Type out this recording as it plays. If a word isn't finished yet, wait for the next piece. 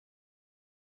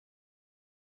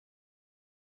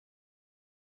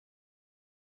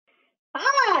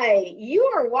Hi, you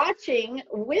are watching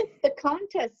With the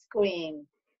Contest Queen,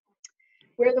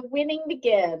 where the winning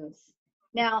begins.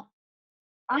 Now,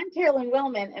 I'm Carolyn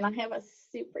Wellman, and I have a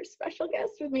super special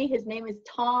guest with me. His name is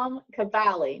Tom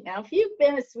Cavalli. Now, if you've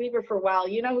been a sweeper for a while,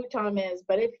 you know who Tom is,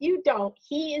 but if you don't,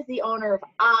 he is the owner of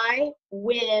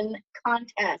IWinContests,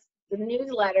 the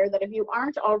newsletter that if you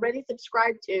aren't already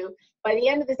subscribed to, by the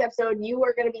end of this episode, you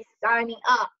are going to be signing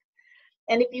up.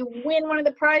 And if you win one of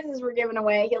the prizes we're giving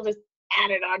away, he'll just add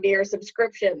it onto your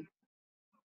subscription.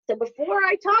 So before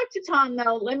I talk to Tom,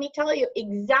 though, let me tell you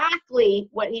exactly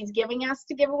what he's giving us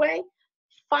to give away.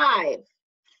 Five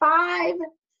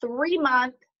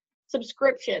 3-month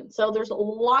subscriptions. So there's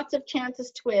lots of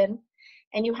chances to win,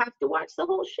 and you have to watch the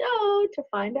whole show to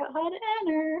find out how to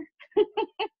enter.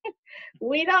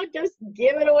 We don't just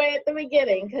give it away at the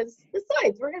beginning, because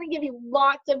besides, we're going to give you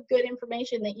lots of good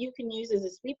information that you can use as a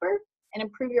sweeper and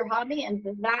improve your hobby, and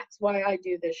that's why I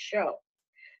do this show.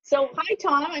 So hi,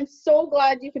 Tom. I'm so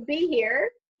glad you could be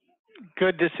here.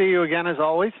 Good to see you again, as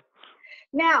always.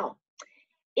 Now,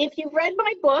 if you've read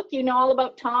my book, you know all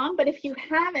about Tom, but if you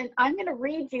haven't, I'm going to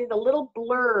read you the little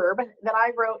blurb that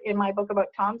I wrote in my book about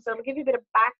Tom. So it'll give you a bit of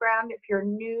background if you're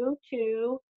new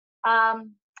to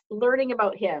learning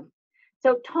about him.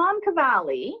 So Tom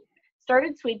Cavalli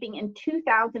started sweeping in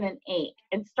 2008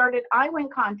 and started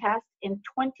IWinContests in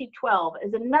 2012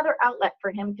 as another outlet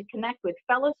for him to connect with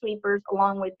fellow sweepers,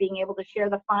 along with being able to share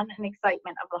the fun and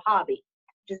excitement of the hobby,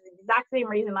 which is the exact same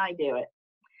reason I do it.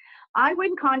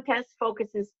 IWinContests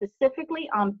focuses specifically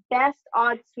on best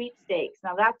odds sweepstakes.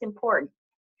 Now that's important,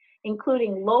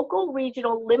 including local,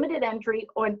 regional, limited entry,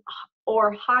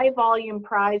 or high volume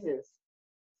prizes.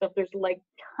 So if there's like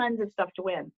tons of stuff to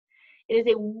win. It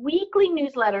is a weekly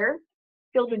newsletter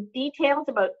filled with details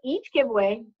about each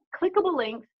giveaway, clickable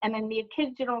links, and then the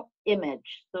occasional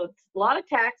image. So it's a lot of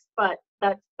text, but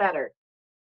that's better.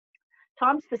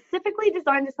 Tom specifically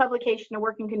designed this publication to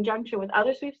work in conjunction with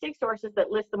other sweepstakes sources that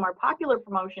list the more popular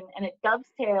promotion, and it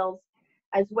dovetails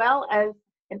as well as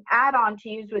an add-on to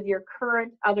use with your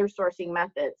current other sourcing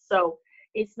methods. So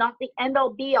it's not the end-all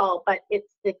be-all, but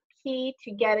it's the key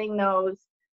to getting those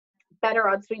better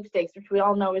odds sweepstakes, which we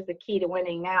all know is the key to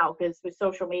winning now, because with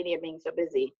social media being so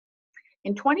busy.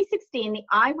 In 2016, the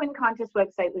IWinContest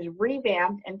website was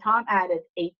revamped, and Tom added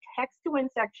a text-to-win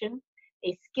section,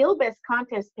 a skill-based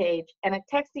contest page, and a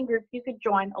texting group you could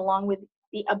join, along with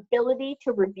the ability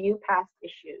to review past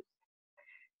issues.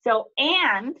 So,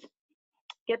 and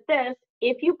get this,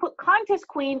 if you put Contest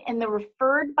Queen in the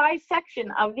referred by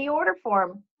section of the order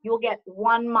form, you'll get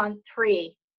 1 month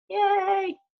free.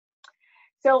 Yay!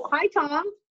 So, hi, Tom.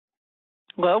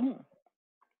 Hello.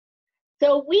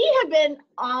 So we have been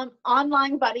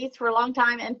online buddies for a long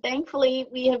time, and thankfully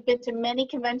we have been to many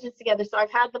conventions together. So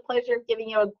I've had the pleasure of giving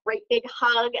you a great big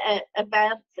hug at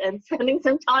events and spending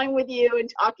some time with you and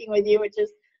talking with you, which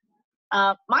is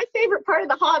my favorite part of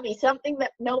the hobby. Something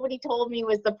that nobody told me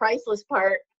was the priceless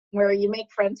part, where you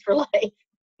make friends for life.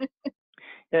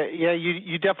 Yeah,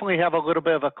 you definitely have a little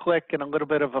bit of a clique and a little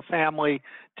bit of a family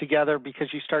together,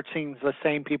 because you start seeing the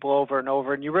same people over and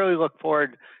over, and you really look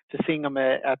forward to seeing them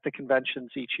at the conventions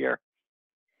each year.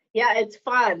 Yeah, it's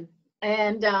fun.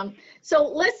 And so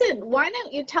listen, why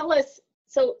don't you tell us,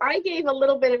 so I gave a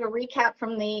little bit of a recap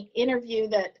from the interview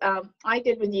that I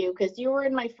did with you, because you were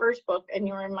in my first book, and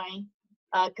you were in my,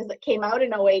 because it came out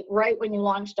in 2008, right when you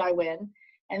launched IWin.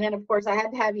 And then, of course, I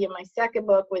had to have you in my second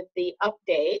book with the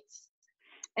updates.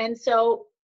 And so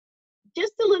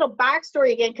just a little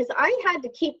backstory again, because I had to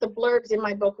keep the blurbs in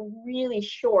my book really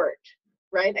short,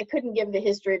 right? I couldn't give the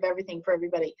history of everything for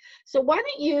everybody. So why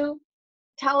don't you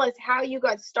tell us how you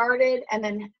got started, and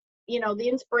then, you know, the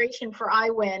inspiration for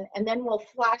IWin, and then we'll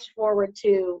flash forward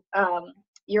to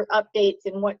your updates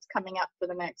and what's coming up for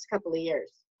the next couple of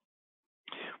years.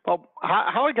 Well,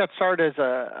 how I got started as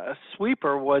a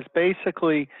sweeper was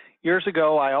basically years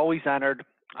ago. I always entered.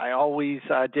 I always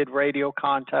did radio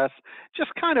contests,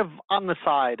 just kind of on the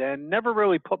side, and never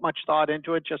really put much thought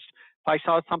into it. Just if I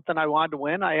saw something I wanted to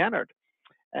win, I entered.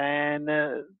 And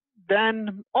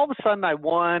then all of a sudden I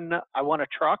won a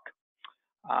truck,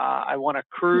 I won a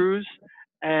cruise,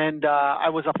 and I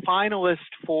was a finalist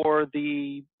for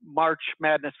the March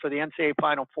Madness for the NCAA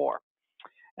Final Four.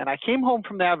 And I came home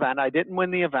from that event. I didn't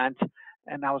win the event.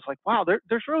 And I was like, wow,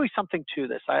 there's really something to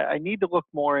this. I need to look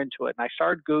more into it. And I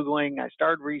started Googling, I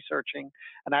started researching,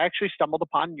 and I actually stumbled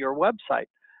upon your website.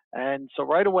 And so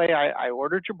right away, I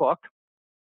ordered your book,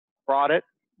 brought it,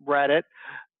 read it,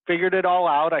 figured it all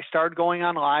out. I started going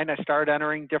online. I started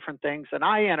entering different things, and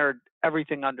I entered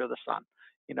everything under the sun.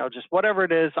 You know, just whatever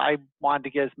it is, I wanted to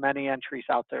get as many entries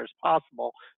out there as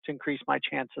possible to increase my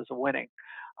chances of winning.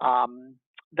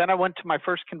 then I went to my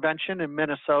first convention in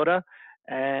Minnesota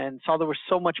and saw there was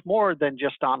so much more than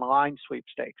just online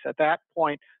sweepstakes. At that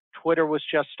point, Twitter was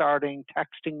just starting,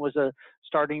 texting was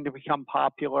starting to become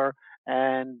popular,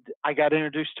 and I got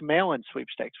introduced to mail-in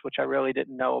sweepstakes, which I really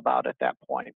didn't know about at that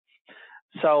point.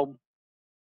 So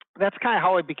that's kind of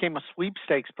how I became a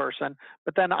sweepstakes person.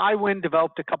 But then IWin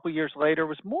developed a couple years later. It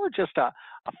was more just a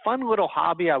fun little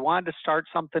hobby. I wanted to start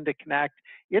something to connect.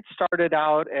 It started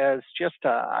out as just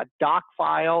a doc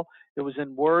file. It was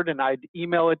in Word, and I'd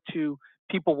email it to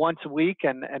people once a week.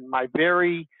 And my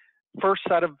very first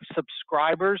set of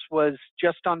subscribers was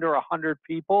just under 100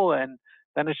 people. And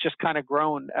then it's just kind of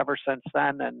grown ever since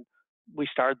then. And we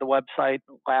started the website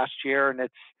last year, and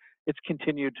it's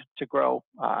continued to grow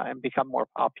and become more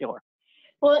popular.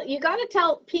 Well, you got to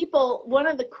tell people one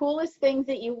of the coolest things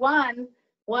that you won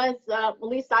was, at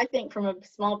least I think from a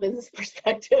small business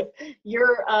perspective,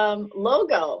 your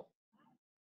logo.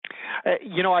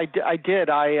 You know, I did.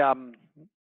 I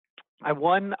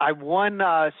won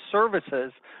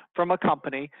services from a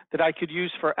company that I could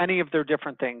use for any of their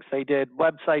different things. They did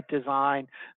website design,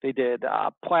 they did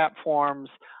platforms,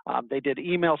 they did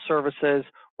email services.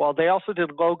 Well, they also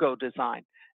did logo design,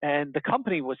 and the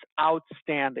company was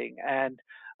outstanding. And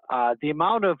the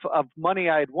amount of money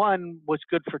I had won was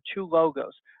good for 2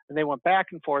 logos, and they went back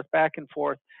and forth,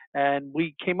 and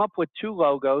we came up with 2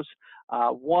 logos.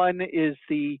 One is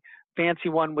the fancy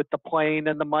one with the plane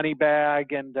and the money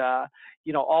bag and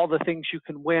you know, all the things you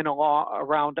can win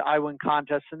around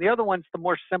IWinContests, and the other one's the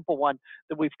more simple one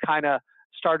that we've kind of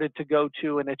started to go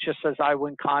to, and it just says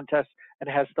IWinContests and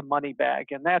has the money bag,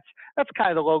 and that's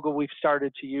kind of the logo we've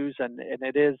started to use, and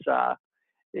it is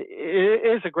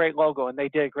a great logo, and they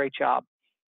did a great job.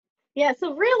 Yeah,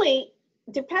 so really,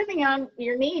 depending on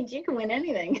your needs, you can win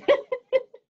anything.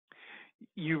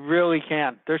 You really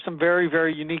can. There's some very,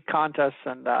 very unique contests,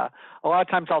 and a lot of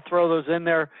times I'll throw those in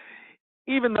there,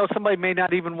 even though somebody may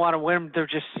not even want to win them. They're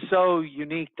just so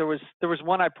unique. There was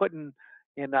one I put in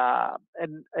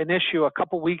an issue a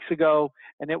couple weeks ago,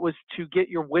 and it was to get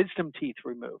your wisdom teeth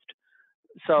removed.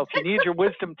 So if you need your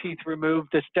wisdom teeth removed,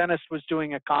 this dentist was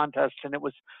doing a contest, and it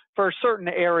was for a certain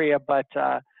area, but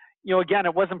you know, again,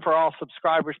 it wasn't for all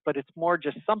subscribers, but it's more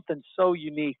just something so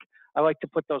unique. I like to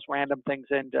put those random things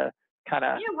in to kind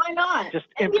of, yeah, why not? just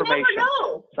And information. you never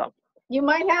know. So you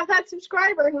might have that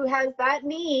subscriber who has that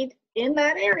need in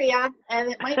that area,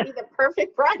 and it might be the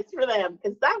perfect price for them,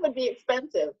 because that would be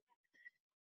expensive.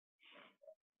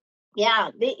 Yeah,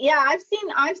 I've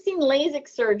seen LASIK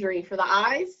surgery for the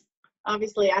eyes.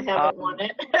 Obviously, I haven't won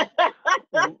it.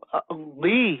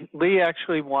 Lee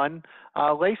actually won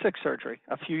LASIK surgery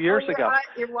a few years ago.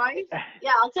 Your wife?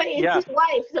 Yeah, I'll tell you, it's his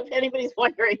wife, if anybody's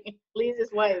wondering. Lee's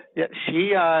his wife. Yeah,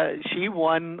 she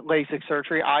won LASIK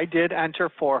surgery. I did enter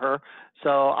for her,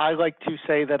 so I like to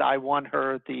say that I won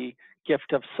her the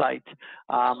gift of sight.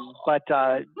 But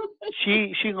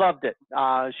she loved it.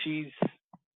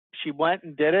 She went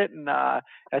and did it, and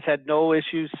has had no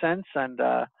issues since. And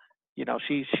you know,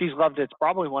 she's loved it. It's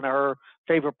probably one of her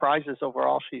favorite prizes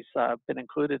overall she's been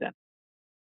included in.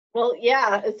 Well,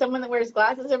 yeah, as someone that wears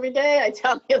glasses every day, I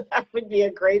tell you that would be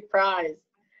a great prize.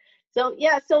 So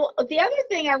yeah, so the other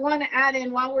thing I want to add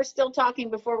in while we're still talking,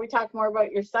 before we talk more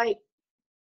about your site,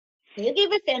 you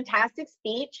gave a fantastic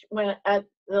speech at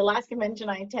the last convention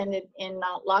I attended in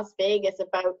Las Vegas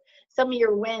about some of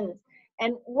your wins.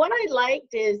 And what I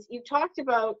liked is you talked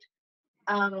about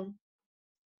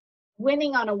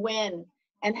winning on a win,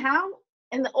 and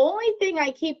the only thing I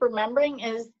keep remembering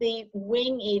is the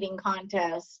wing eating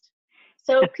contest.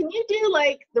 So can you do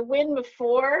like the win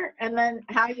before, and then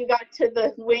how you got to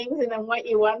the wings, and then what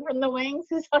you won from the wings?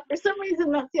 Because for some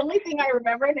reason, that's the only thing I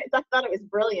remember, and I thought it was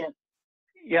brilliant.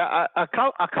 Yeah,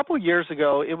 a couple years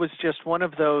ago, it was just one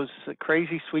of those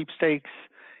crazy sweepstakes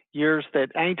years that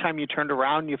anytime you turned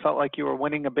around, you felt like you were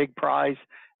winning a big prize.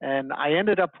 And I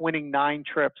ended up winning 9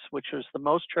 trips, which was the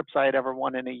most trips I had ever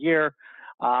won in a year.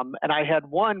 And I had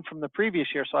one from the previous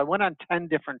year, so I went on 10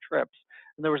 different trips.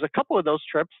 And there was a couple of those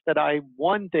trips that I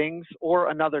won things or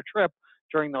another trip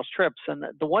during those trips. And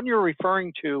the one you're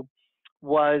referring to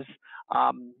was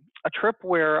a trip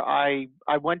where I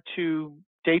went to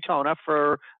Daytona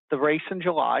for the race in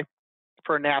July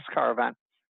for a NASCAR event.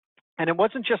 And it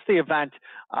wasn't just the event,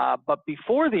 but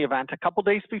before the event, a couple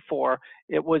days before,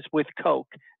 it was with Coke.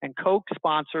 And Coke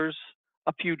sponsors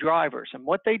a few drivers. And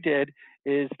what they did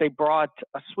is they brought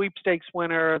a sweepstakes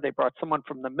winner, they brought someone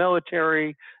from the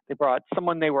military, they brought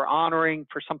someone they were honoring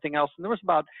for something else. And there was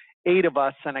about 8 of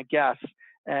us and a guest.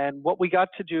 And what we got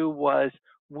to do was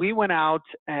we went out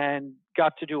and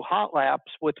got to do hot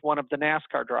laps with one of the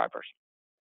NASCAR drivers.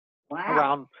 Wow.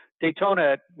 around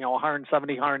Daytona at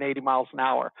 170, 180 miles an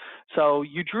hour. So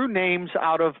you drew names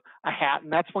out of a hat,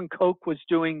 and that's when Coke was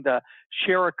doing the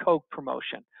Share a Coke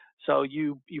promotion. So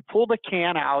you pulled a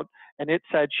can out, and it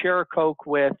said Share a Coke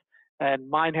with, and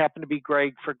mine happened to be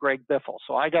Greg for Greg Biffle.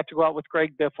 So I got to go out with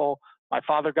Greg Biffle. My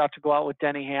father got to go out with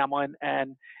Denny Hamlin,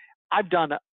 and I've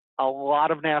done a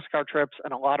lot of NASCAR trips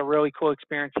and a lot of really cool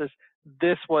experiences.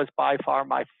 This was by far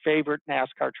my favorite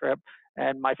NASCAR trip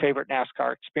and my favorite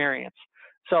NASCAR experience.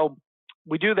 So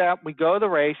we do that. We go to the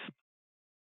race.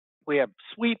 We have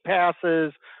suite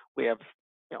passes. We have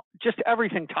just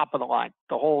everything top of the line,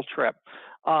 the whole trip.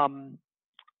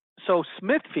 So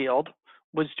Smithfield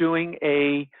was doing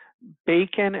a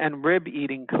bacon and rib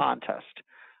eating contest.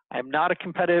 I'm not a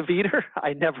competitive eater.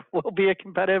 I never will be a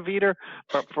competitive eater,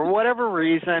 but for whatever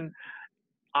reason,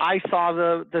 I saw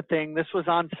the thing. This was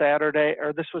on Saturday,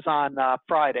 or this was on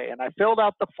Friday, and I filled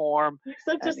out the form. You're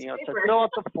such and, a it said, sweeper. fill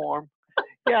out the form.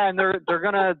 Yeah, and they're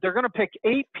gonna pick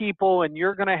 8 people, and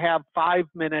you're gonna have 5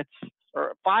 minutes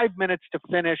to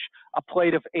finish a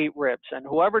plate of 8 ribs, and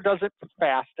whoever does it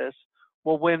fastest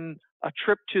will win a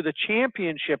trip to the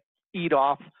championship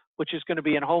eat-off, which is going to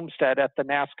be in Homestead at the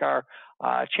NASCAR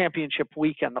championship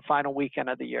weekend, the final weekend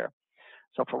of the year.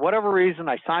 So for whatever reason,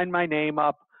 I signed my name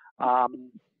up.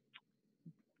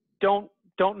 Don't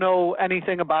know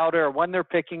anything about it or when they're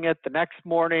picking it. The next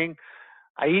morning,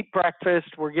 I eat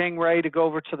breakfast. We're getting ready to go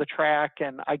over to the track,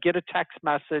 and I get a text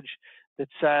message that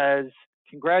says,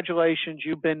 "Congratulations,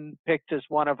 you've been picked as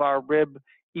one of our rib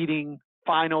eating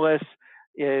finalists.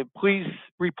 Please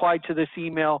reply to this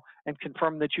email and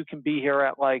confirm that you can be here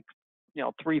at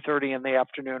 3:30 in the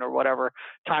afternoon," or whatever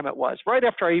time it was. Right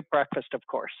after I eat breakfast, of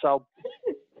course. So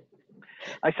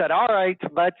I said, "All right,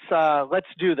 let's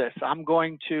do this. I'm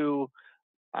going to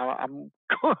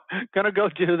go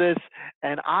do this."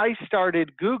 And I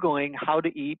started Googling how to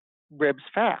eat ribs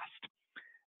fast.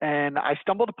 And I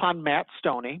stumbled upon Matt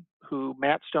Stoney,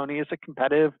 Matt Stoney is a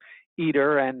competitive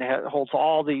eater and holds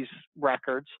all these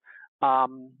records.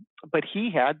 But he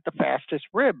had the fastest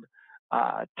rib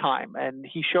time, and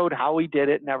he showed how he did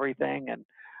it and everything. And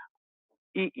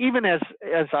even as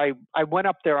I went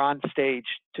up there on stage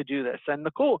to do this, and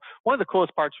one of the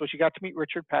coolest parts was you got to meet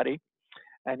Richard Petty,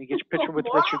 and you get your picture with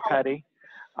Wow. Richard Petty,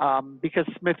 because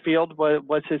Smithfield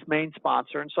was his main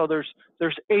sponsor. And so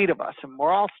there's 8 of us, and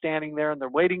we're all standing there, and they're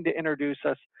waiting to introduce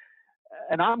us.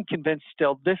 And I'm convinced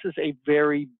still this is a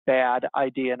very bad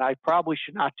idea, and I probably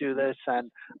should not do this,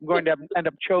 and I'm going to end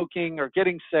up choking or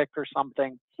getting sick or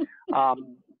something.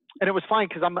 And it was fine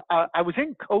because I was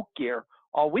in Coke gear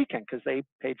all weekend because they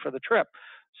paid for the trip.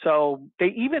 So they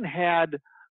even had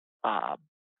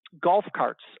golf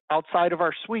carts outside of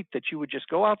our suite that you would just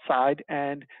go outside,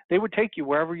 and they would take you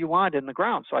wherever you wanted in the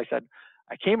ground. So I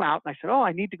came out and I said, "Oh,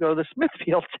 I need to go to the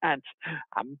Smithfield tent.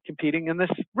 I'm competing in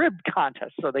this rib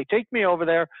contest." So they take me over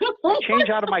there. I change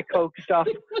out of my Coke stuff.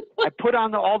 I put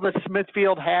on all the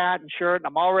Smithfield hat and shirt, and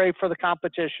I'm all ready for the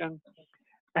competition.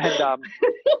 And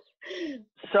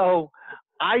so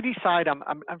I decide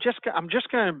I'm just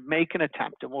going to make an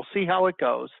attempt, and we'll see how it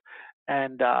goes.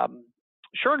 And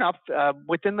sure enough,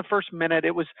 within the first minute,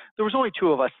 there was only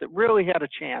 2 of us that really had a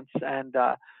chance, and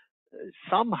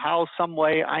somehow, some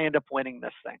way, I end up winning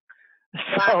this thing.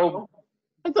 Wow.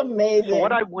 That's amazing. So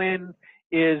what I win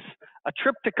is a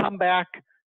trip to come back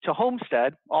to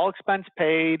Homestead, all expense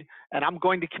paid, and I'm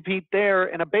going to compete there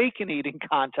in a bacon eating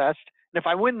contest. And if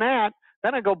I win that,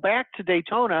 then I go back to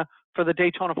Daytona for the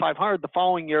Daytona 500 the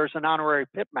following year as an honorary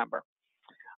pit member.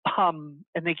 And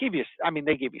they gave you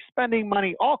spending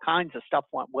money, all kinds of stuff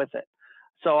went with it.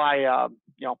 So I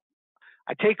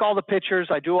take all the pictures,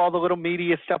 I do all the little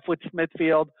media stuff with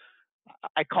Smithfield.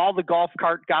 I call the golf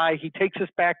cart guy. He takes us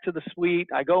back to the suite.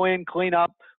 I go in, clean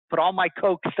up, put all my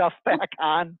Coke stuff back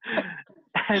on,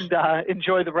 and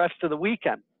enjoy the rest of the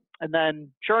weekend. And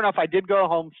then, sure enough, I did go to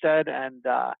Homestead, and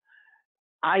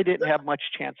I didn't have much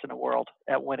chance in the world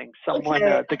at winning.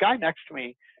 The guy next to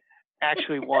me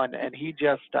actually won, and he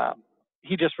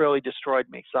just really destroyed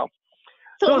me. So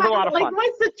it was a lot of fun.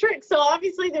 What's the trick? So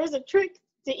obviously there's a trick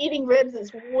to eating ribs.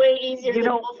 It's way easier than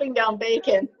wolfing down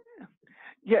bacon.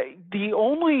 Yeah, the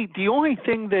only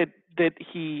thing that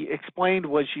he explained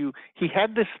was he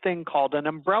had this thing called an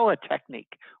umbrella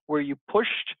technique, where you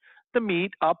pushed the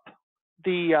meat up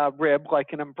the rib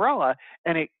like an umbrella,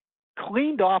 and it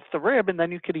cleaned off the rib, and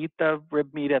then you could eat the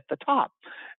rib meat at the top.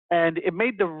 And it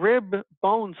made the rib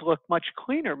bones look much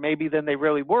cleaner maybe than they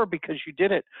really were, because you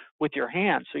did it with your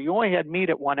hands. So you only had meat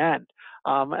at one end.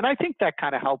 And I think that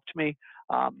kind of helped me.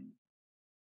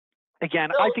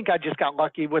 Again, I think I just got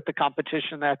lucky with the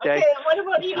competition that day. Okay, what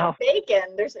about eating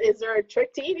bacon? Is there a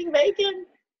trick to eating bacon?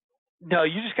 No,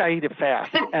 you just got to eat it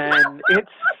fast. And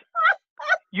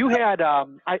you had, I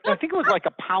think it was like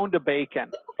a pound of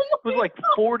bacon. It was like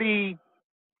 40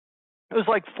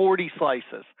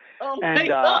 slices. Oh my And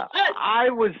God.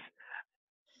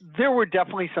 there were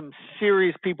definitely some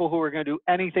serious people who were going to do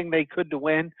anything they could to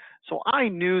win. So I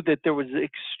knew that there was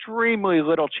extremely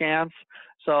little chance.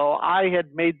 So I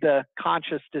had made the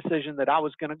conscious decision that I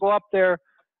was going to go up there.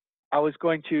 I was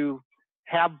going to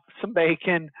have some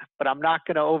bacon, but I'm not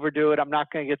going to overdo it. I'm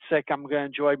not going to get sick. I'm going to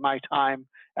enjoy my time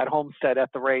at Homestead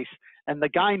at the race. And the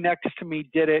guy next to me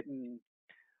did it in,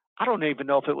 I don't even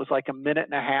know if it was like a minute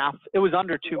and a half. It was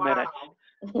under 2 minutes.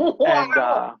 Wow.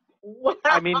 And Wow.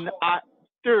 I mean,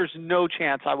 there's no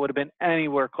chance I would have been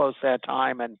anywhere close to that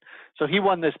time. And so he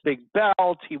won this big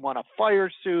belt, he won a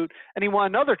fire suit, and he won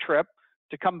another trip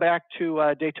to come back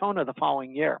to Daytona the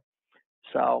following year.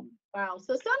 So Wow.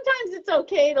 So sometimes it's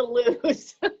okay to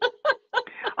lose.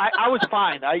 I was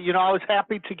fine. I was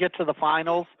happy to get to the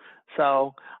finals.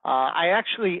 So I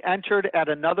actually entered at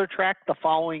another track the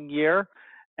following year,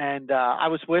 and I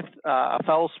was with a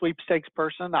fellow sweepstakes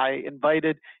person. I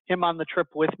invited him on the trip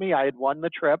with me. I had won the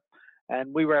trip,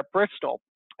 and we were at Bristol.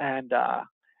 And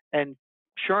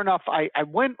sure enough, I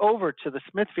went over to the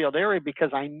Smithfield area because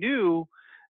I knew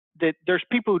that there's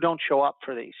people who don't show up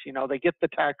for these. They get the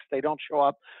text, they don't show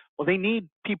up. Well, they need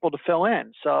people to fill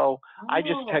in. So I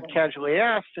just had casually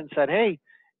asked and said, hey,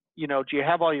 do you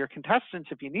have all your contestants?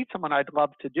 If you need someone, I'd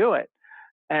love to do it.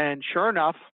 And sure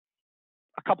enough,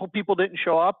 a couple people didn't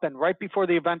show up. And right before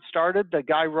the event started, the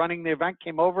guy running the event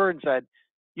came over and said,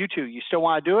 you two, you still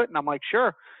want to do it? And I'm like,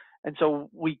 sure. And so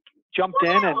we jumped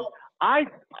in, and I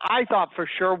thought for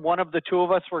sure one of the two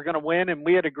of us were going to win, and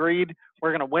we had agreed we're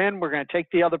going to win. We're going to take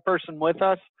the other person with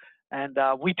us. And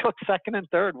we took second and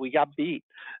third. We got beat.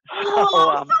 So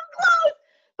close.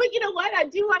 But you know what? I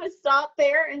do want to stop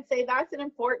there and say that's an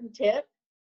important tip,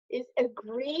 is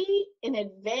agree in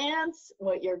advance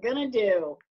what you're going to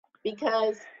do.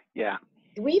 Because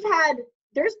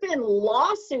there's been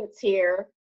lawsuits here.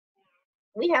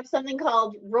 We have something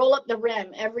called Roll Up the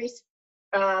Rim every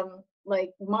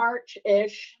like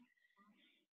March-ish.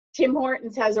 Tim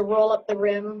Hortons has a Roll Up the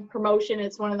Rim promotion.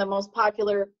 It's one of the most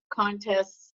popular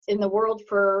contests in the world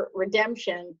for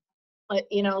redemption.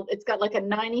 It's got like a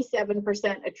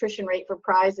 97% attrition rate for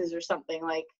prizes or something.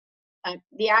 Like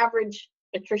the average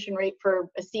attrition rate for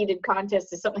a seeded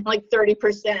contest is something like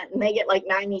 30%, and they get like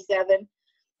 97.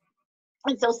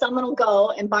 And so someone will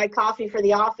go and buy coffee for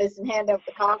the office and hand out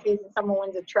the coffees, and someone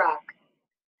wins a truck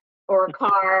or a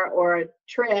car or a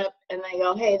trip, and they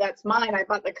go, hey, that's mine. I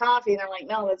bought the coffee. And they're like,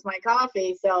 no, that's my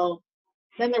coffee. So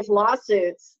then there's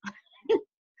lawsuits.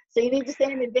 So you need to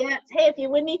say in advance, hey, if you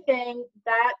win anything,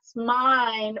 that's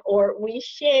mine, or we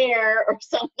share, or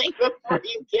something before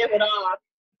you give it off.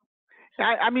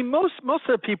 I mean, most of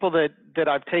the people that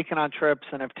I've taken on trips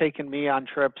and have taken me on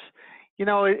trips,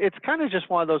 it's kind of just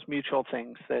one of those mutual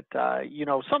things that,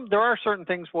 there are certain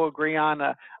things we'll agree on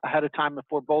ahead of time if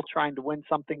we're both trying to win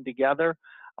something together.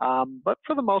 But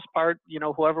for the most part,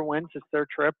 whoever wins, it's their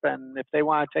trip. And if they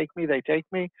want to take me, they take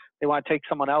me. They want to take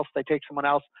someone else, they take someone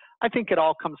else. I think it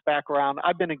all comes back around.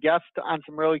 I've been a guest on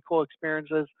some really cool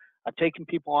experiences. I've taken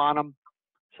people on them.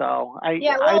 So I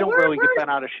don't really get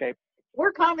bent out of shape.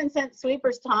 We're common sense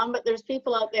sweepers, Tom, but there's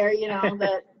people out there,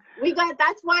 that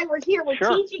that's why we're here. We're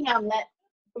teaching them that,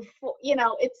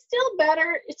 it's still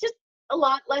better. It's just a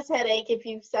lot less headache if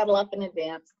you settle up in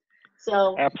advance.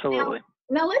 So absolutely.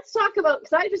 Now let's talk about,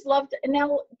 because I just loved it.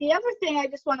 Now, the other thing I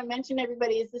just want to mention,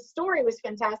 everybody, is the story was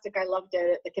fantastic. I loved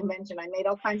it at the convention. I made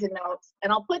all kinds of notes,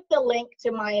 and I'll put the link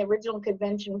to my original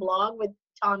convention blog with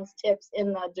Tom's tips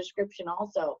in the description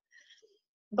also.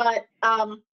 But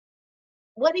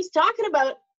what he's talking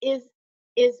about is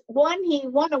one, he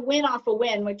won a win off a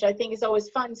win, which I think is always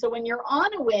fun. So when you're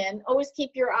on a win, always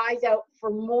keep your eyes out for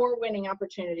more winning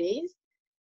opportunities,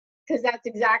 because that's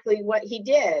exactly what he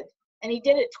did. And he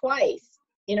did it twice.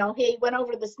 He went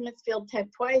over to the Smithfield tent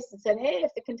twice and said, hey,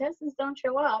 if the contestants don't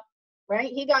show up,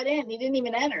 right, he got in. He didn't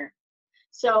even enter.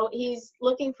 So he's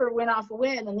looking for win off a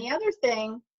win. And the other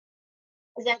thing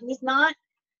is that he's not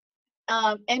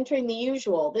entering the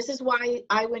usual. This is why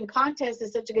IWinContests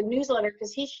is such a good newsletter,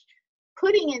 because he's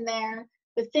putting in there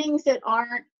the things that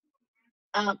aren't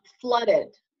flooded.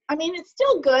 I mean, it's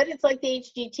still good. It's like the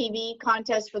HGTV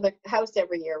contest for the house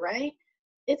every year, right?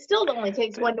 It still only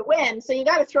takes one to win, so you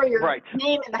got to throw your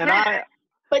name in the hat.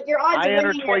 But your odds of winning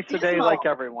enter twice a day like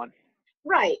everyone.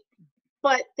 Right.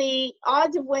 But the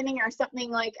odds of winning are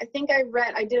something like, I think I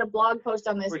did a blog post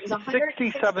on this. It was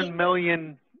 67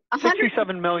 million.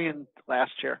 67 million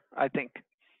last year, I think.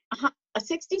 A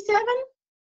 67?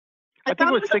 I think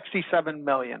it was 67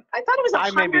 million. I thought it was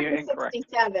I may be incorrect.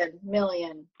 167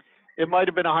 million. It might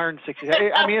have been 160.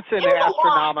 I mean, it's an It was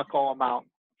astronomical amount.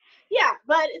 Yeah,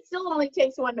 but it still only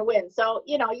takes one to win. So,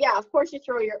 you know, yeah, of course you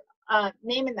throw your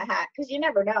name in the hat because you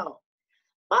never know.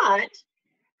 But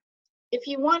if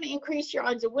you want to increase your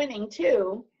odds of winning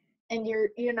too, and you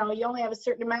only have a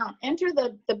certain amount, enter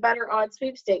the better odds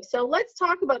sweepstakes. So let's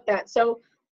talk about that. So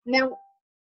now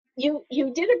you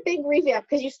did a big revamp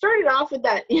because you started off with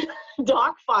that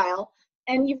doc file,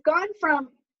 and you've gone from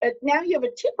now you have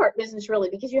a two-part business really,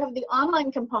 because you have the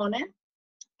online component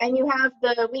and you have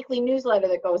the weekly newsletter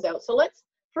that goes out. So let's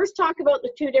first talk about the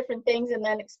two different things and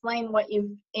then explain what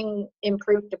you've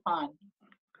improved upon.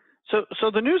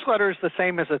 So the newsletter is the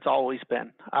same as it's always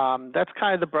been. That's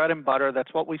kind of the bread and butter.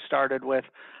 That's what we started with.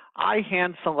 I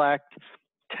hand select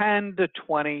 10 to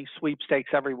 20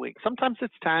 sweepstakes every week. Sometimes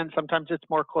it's 10, sometimes it's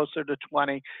more closer to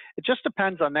 20. It just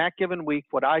depends on that given week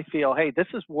what I feel, hey, this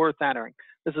is worth entering.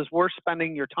 This is worth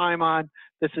spending your time on.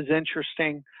 This is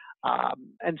interesting.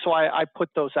 And so I put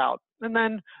those out. And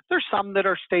then there's some that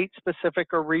are state specific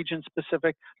or region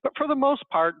specific, but for the most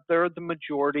part, they're the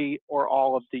majority or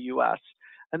all of the US.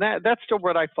 And that's still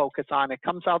what I focus on. It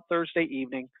comes out Thursday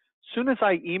evening. As soon as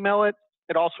I email it,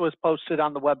 it also is posted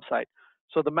on the website.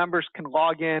 So the members can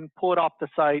log in, pull it off the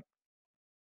site.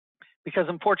 Because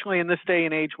unfortunately in this day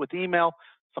and age with email,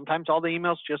 sometimes all the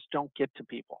emails just don't get to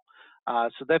people.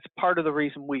 So that's part of the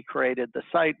reason we created the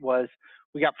site was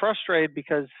we got frustrated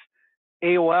because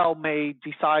AOL may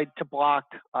decide to block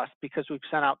us because we've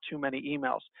sent out too many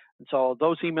emails. And so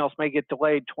those emails may get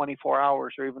delayed 24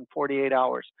 hours or even 48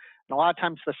 hours. And a lot of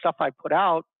times the stuff I put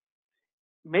out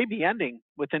may be ending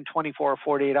within 24 or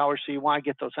 48 hours. So you want to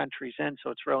get those entries in.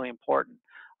 So it's really important.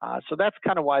 So that's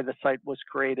kind of why the site was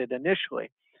created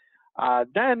initially.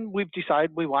 Then we've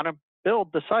decided we want to build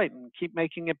the site and keep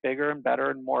making it bigger and better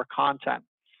and more content.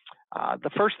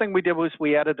 The first thing we did was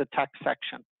we added a text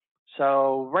section.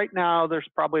 So right now there's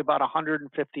probably about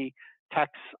 150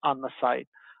 texts on the site.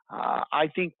 I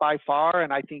think by far,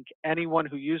 and I think anyone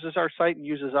who uses our site and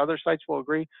uses other sites will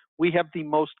agree, we have the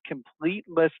most complete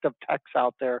list of texts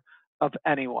out there of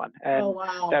anyone. And oh,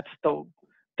 wow.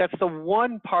 that's the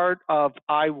one part of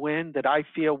IWin that I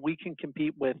feel we can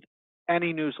compete with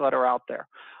any newsletter out there.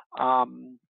 Wow.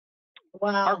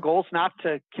 Our goal is not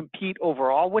to compete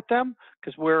overall with them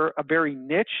because we're a very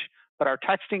niche, but our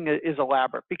texting is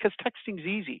elaborate because texting is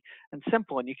easy and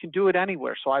simple and you can do it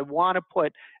anywhere. So I want to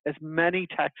put as many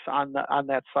texts on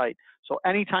that site. So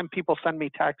anytime people send me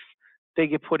texts, they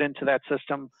get put into that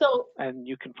system and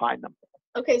you can find them.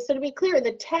 Okay, so to be clear,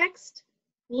 the text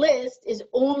list is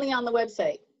only on the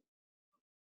website.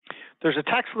 There's a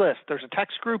text list. There's a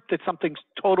text group that's something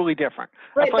totally different.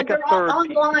 Right, that's like but they're all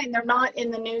online. They're not in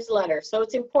the newsletter. So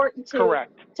it's important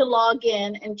to log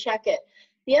in and check it.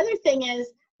 The other thing is,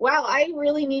 wow, I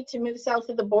really need to move south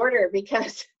of the border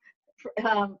because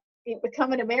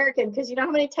become an American, because you know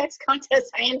how many text contests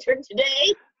I entered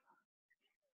today?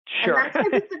 Sure. And that's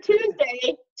because it's a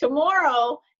Tuesday.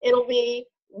 Tomorrow, it'll be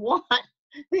one.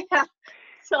 Yeah.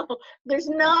 So there's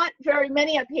not very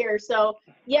many up here. So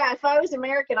yeah, if I was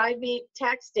American, I'd be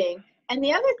texting. And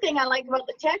the other thing I like about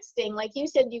the texting, like you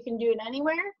said, you can do it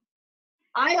anywhere.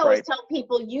 I always tell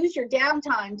people, use your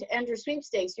downtime to enter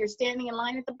sweepstakes. You're standing in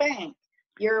line at the bank.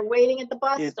 You're waiting at the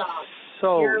bus stop.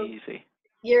 So easy.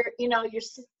 You're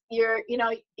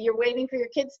waiting for your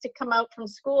kids to come out from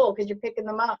school because you're picking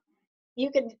them up.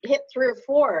 You could hit 3 or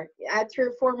 4, add 3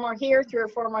 or 4 more here, 3 or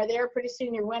 4 more there. Pretty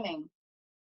soon you're winning.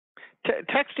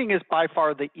 Texting is by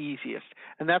far the easiest,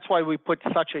 and that's why we put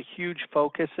such a huge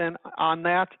focus on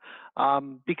that,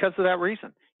 because of that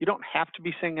reason. You don't have to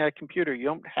be sitting at a computer. You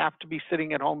don't have to be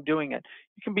sitting at home doing it.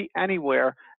 You can be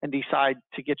anywhere and decide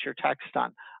to get your text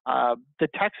done. The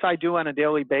texts I do on a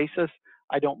daily basis,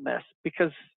 I don't miss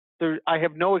because I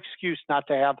have no excuse not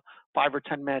to have 5 or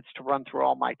 10 minutes to run through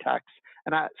all my texts.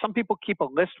 And some people keep a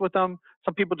list with them.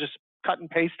 Some people just cut and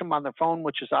paste them on their phone,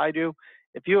 which is I do.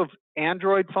 If you have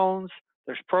Android phones,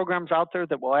 there's programs out there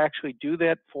that will actually do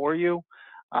that for you,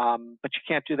 but you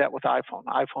can't do that with iPhone.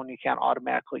 iPhone, you can't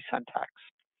automatically send text.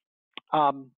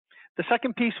 The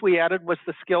second piece we added was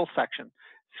the skill section.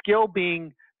 Skill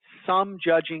being some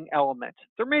judging element.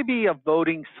 There may be a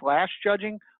voting /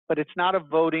 judging, but it's not a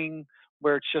voting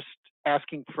where it's just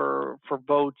asking for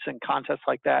votes and contests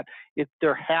like that.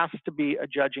 There has to be a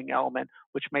judging element,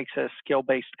 which makes it a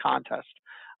skill-based contest.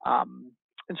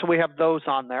 And so we have those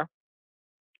on there.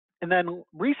 And then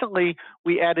recently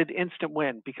we added instant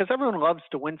win because everyone loves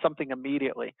to win something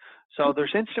immediately. So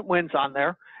there's instant wins on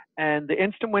there. And the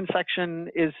instant win section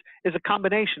is a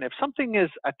combination. If something is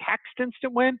a text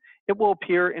instant win, it will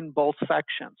appear in both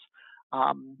sections.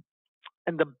 And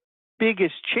the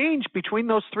biggest change between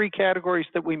those three categories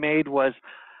that we made was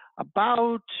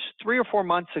about 3 or 4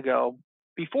 months ago.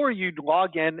 Before, you'd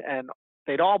log in and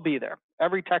they'd all be there,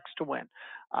 every text to win.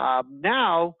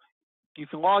 Now you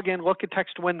can log in, look at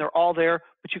text to win, they're all there,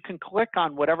 but you can click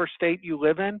on whatever state you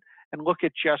live in and look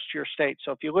at just your state.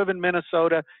 So if you live in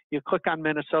Minnesota, you click on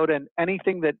Minnesota, and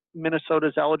anything that Minnesota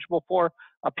is eligible for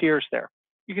appears there.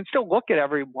 You can still look at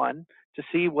everyone to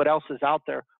see what else is out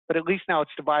there, but at least now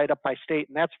it's divided up by state,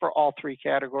 and that's for all three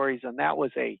categories. And that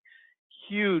was a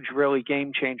huge, really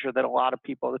game changer that a lot of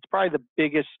people, it's probably the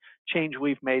biggest change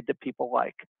we've made that people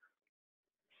like.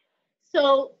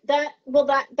 So that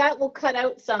will cut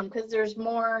out some because there's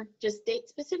more just state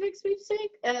specific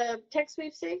sweepstakes, text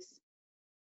sweepstakes.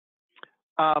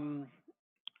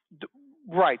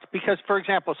 Right, because for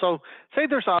example, so say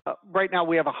there's right now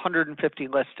we have 150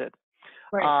 listed.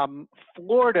 Right.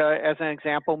 Florida, as an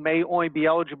example, may only be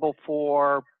eligible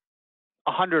for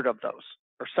 100 of those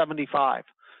or 75.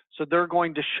 So they're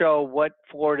going to show what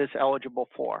Florida is eligible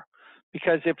for.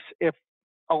 Because if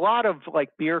a lot of like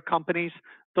beer companies,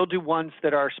 they'll do ones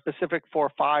that are specific for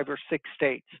 5 or 6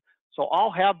 states. So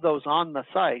I'll have those on the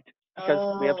site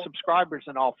because we have subscribers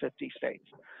in all 50 states.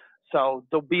 So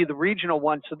there'll be the regional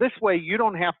ones. So this way you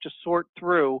don't have to sort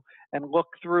through and look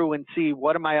through and see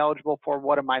what am I eligible for,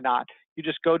 what am I not. You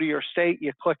just go to your state,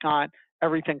 you click on,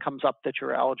 everything comes up that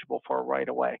you're eligible for right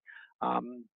away.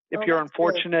 If you're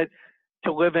unfortunate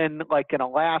to live in like in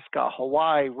Alaska,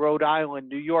 Hawaii, Rhode Island,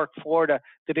 New York, Florida,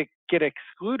 that it get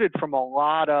excluded from a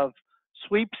lot of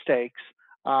sweepstakes,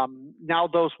 now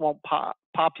those won't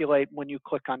populate when you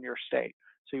click on your state.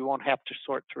 So you won't have to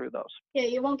sort through those. Yeah,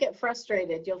 you won't get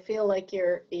frustrated. You'll feel like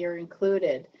you're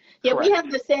included. Yeah, Correct. We have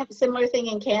the similar thing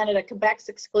in Canada. Quebec's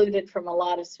excluded from a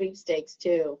lot of sweepstakes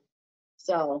too.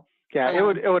 So yeah,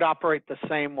 it would operate the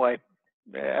same way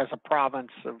as a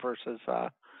province versus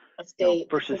a state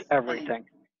versus everything.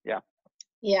 Yeah.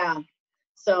 Yeah.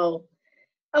 So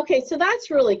okay, so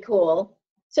that's really cool.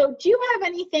 So do you have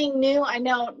anything new? I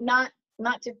know not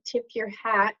to tip your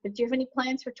hat, but do you have any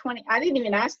plans for I didn't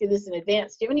even ask you this in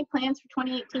advance. Do you have any plans for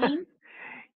 2018?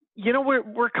 You know,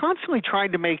 we're constantly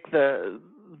trying to make the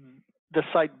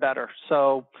site better.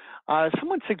 So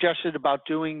someone suggested about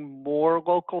doing more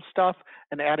local stuff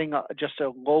and adding just a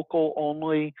local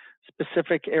only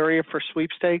specific area for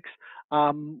sweepstakes.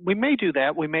 We may do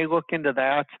that. We may look into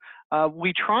that.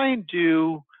 We try and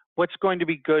do what's going to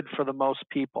be good for the most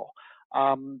people.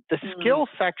 The skill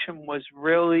section was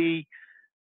really,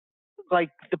 like,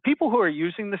 the people who are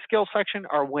using the skill section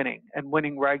are winning and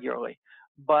winning regularly.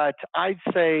 But I'd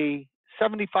say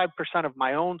 75% of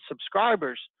my own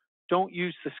subscribers don't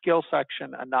use the skill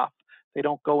section enough. They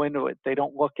don't go into it. They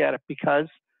don't look at it because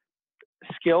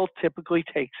skill typically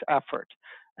takes effort.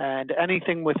 And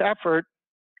anything with effort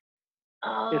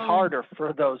is harder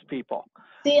for those people.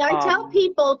 See, I tell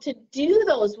people to do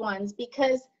those ones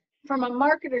because from a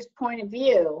marketer's point of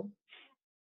view,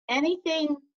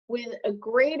 anything with a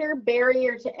greater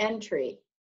barrier to entry,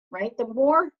 right? The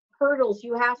more hurdles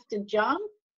you have to jump,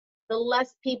 the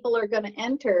less people are going to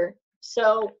enter.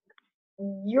 So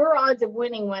your odds of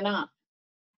winning went up.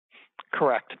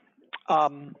 Correct.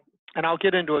 And I'll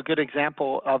get into a good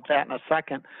example of that in a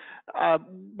second.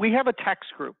 We have a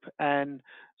text group. And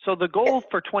so the goal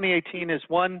for 2018 is,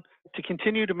 one, to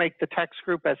continue to make the text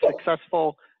group as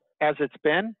successful as it's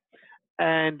been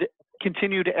and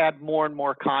continue to add more and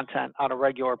more content on a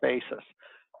regular basis.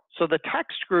 So the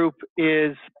text group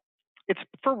it's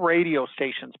for radio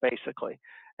stations, basically.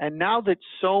 And now that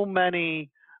so many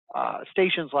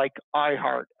stations like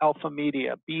iHeart, Alpha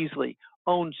Media, Beasley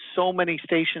own so many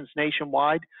stations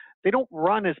nationwide, they don't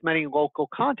run as many local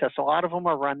contests. A lot of them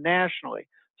are run nationally.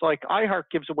 So like iHeart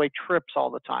gives away trips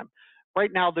all the time.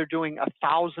 Right now they're doing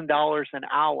 $1,000 an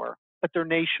hour, but they're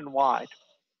nationwide.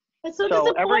 It's so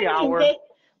disappointing. Every hour,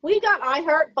 we got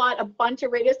iHeart bought a bunch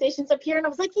of radio stations up here, and I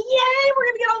was like, yay, we're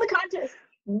gonna get all the contests.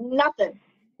 Nothing.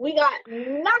 We got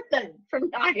nothing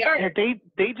from iHeart.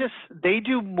 They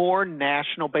do more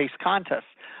national-based contests.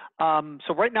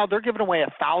 So right now they're giving away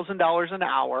 $1,000 an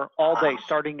hour all day,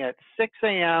 starting at 6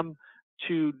 a.m.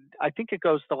 to, I think it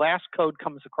goes, the last code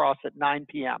comes across at 9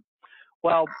 p.m.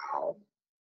 Well,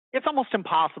 it's almost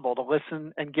impossible to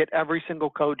listen and get every single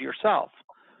code yourself.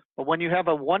 But when you have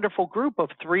a wonderful group of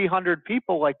 300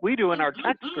 people like we do in our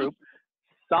text group,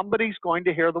 somebody's going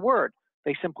to hear the word.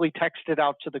 They simply text it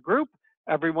out to the group.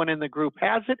 Everyone in the group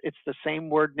has it. It's the same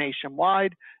word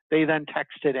nationwide. They then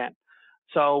text it in.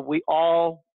 So we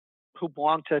all who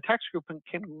belong to a text group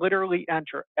can literally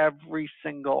enter every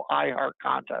single iHeart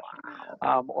contest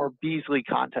or Beasley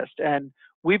contest. And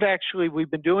we've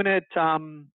been doing it.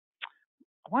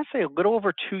 want to say a little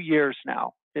over 2 years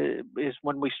now is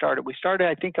when we started. We started,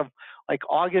 I think, of like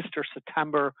August or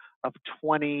September of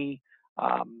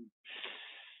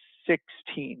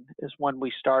 2016 is when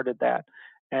we started that.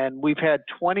 And we've had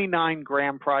 29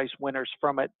 grand prize winners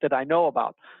from it that I know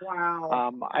about.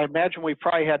 Wow. I imagine we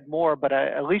probably had more, but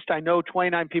at least I know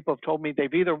 29 people have told me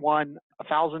they've either won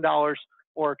 $1,000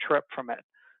 or a trip from it.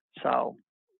 So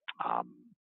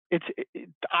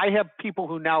I have people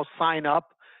who now sign up.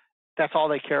 That's all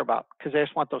they care about because they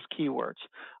just want those keywords.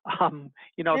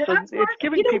 You know, so it's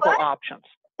giving people options.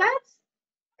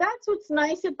 That's what's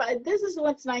nice about, this is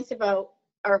what's nice about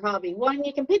our hobby. One,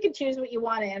 you can pick and choose what you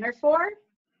want to enter for.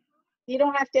 You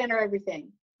don't have to enter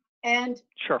everything. And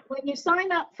sure, when you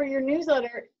sign up for your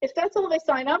newsletter, if that's all they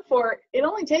sign up for, it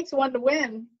only takes one to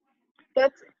win.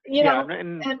 That's, you know,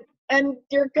 and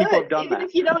you're good. Even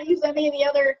if you don't use any of the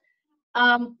other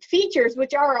features,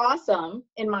 which are awesome,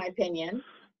 in my opinion,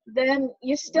 then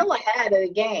you're still ahead of the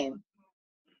game.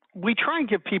 We try and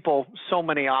give people so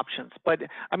many options, but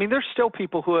I mean, there's still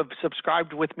people who have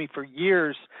subscribed with me for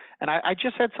years. And I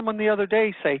just had someone the other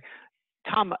day say,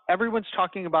 Tom, everyone's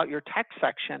talking about your text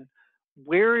section.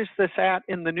 Where is this at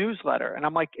in the newsletter? And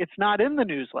I'm like, it's not in the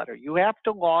newsletter. You have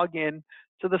to log in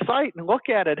to the site and look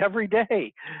at it every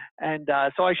day. And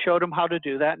so I showed them how to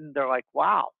do that. And they're like,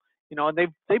 wow. You know, and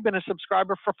they've been a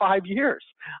subscriber for 5 years.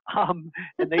 And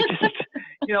they just,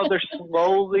 you know, they're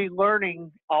slowly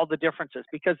learning all the differences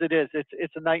because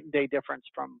it's a night and day difference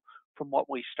from what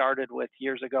we started with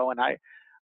years ago. And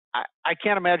I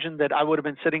can't imagine that I would have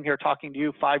been sitting here talking to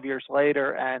you 5 years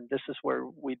later and this is where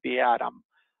we'd be at. I'm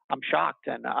shocked,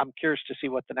 and I'm curious to see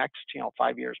what the next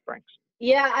 5 years brings.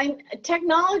 Yeah,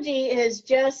 technology has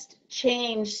just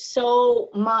changed so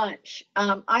much.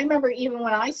 I remember even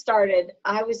when I started,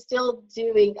 I was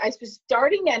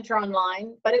starting to enter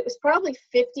online, but it was probably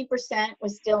 50%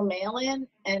 was still mail-in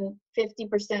and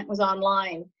 50% was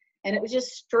online. And it was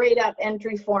just straight up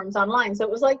entry forms online. So it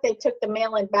was like they took the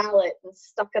mail-in ballot and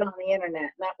stuck it on the internet,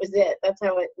 and that was it. That's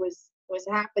how it was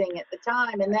happening at the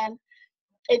time. And then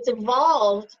it's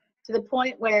evolved to the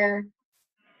point where,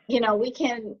 you know, we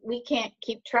can't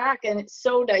keep track, and it's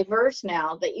so diverse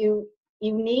now that you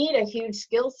need a huge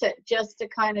skill set just to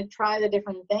kind of try the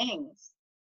different things.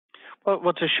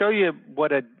 Well, to show you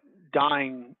what a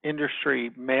dying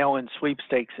industry mail-in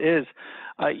sweepstakes is,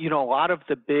 you know, a lot of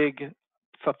the big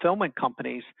fulfillment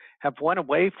companies have went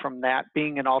away from that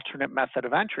being an alternate method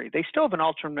of entry. They still have an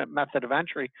alternate method of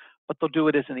entry, but they'll do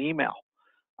it as an email.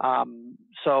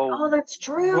 Oh, that's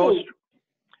true.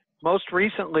 Most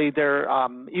recently, they're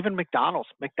even McDonald's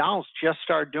just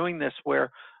started doing this where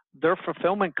their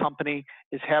fulfillment company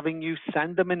is having you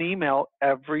send them an email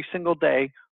every single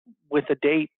day with a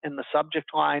date in the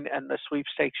subject line and the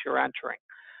sweepstakes you're entering.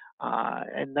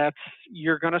 And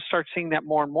you're going to start seeing that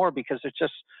more and more because it's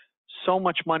just so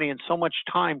much money and so much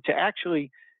time to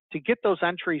get those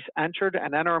entries entered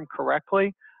and enter them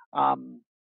correctly.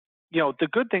 You know, the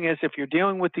good thing is if you're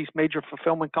dealing with these major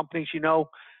fulfillment companies, you know,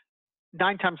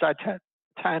 9 times out of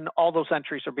 10, all those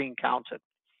entries are being counted.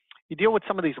 You deal with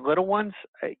some of these little ones,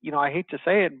 you know, I hate to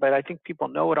say it, but I think people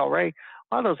know it already.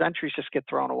 A lot of those entries just get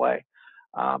thrown away.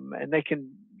 And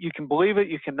you can believe it,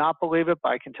 you cannot believe it, but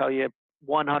I can tell you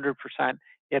 100%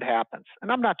 it happens.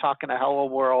 And I'm not talking a Hello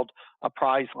World, a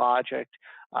Prize Logic,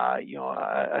 you know,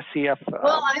 a CF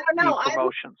well, I don't know.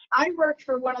 promotions. I worked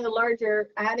for one of the larger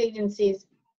ad agencies,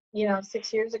 you know,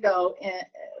 6 years ago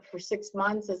for 6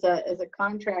 months as a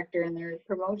contractor in their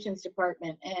promotions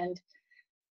department. And,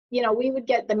 you know, we would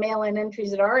get the mail-in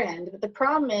entries at our end. But the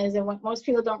problem is, and what most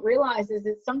people don't realize is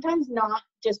it's sometimes not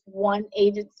just one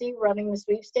agency running the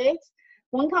sweepstakes.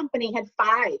 One company had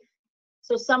 5.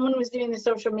 So someone was doing the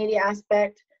social media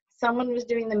aspect, someone was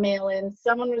doing the mail-in,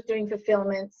 someone was doing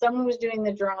fulfillment, someone was doing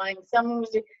the drawing, and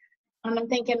I'm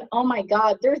thinking, oh my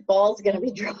God, there's balls going to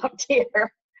be dropped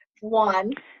here.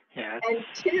 1. Yeah. And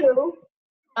 2,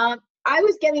 I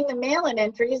was getting the mail-in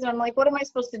entries, and I'm like, what am I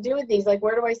supposed to do with these? Like,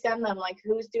 where do I send them? Like,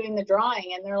 who's doing the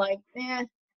drawing? And they're like, nah.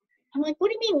 I'm like, what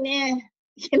do you mean, nah?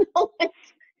 You know, like,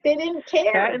 they didn't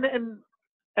care.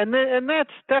 And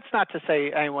that's not to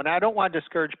say anyone. I don't want to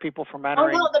discourage people from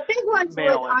entering. Oh no, the big ones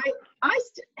was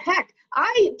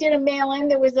I did a mail-in.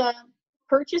 There was a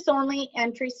purchase-only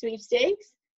entry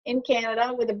sweepstakes in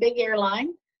Canada with a big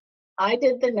airline. I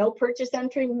did the no purchase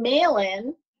entry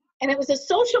mail-in, and it was a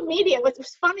social media. What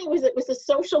was funny was it was a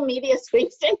social media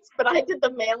sweepstakes, but I did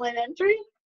the mail-in entry.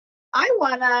 I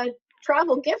won a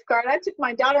travel gift card. I took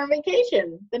my daughter on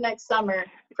vacation the next summer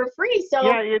for free. So,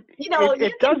 yeah, it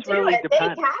does really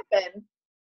depend. They happen.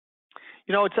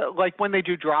 You know, it's like when they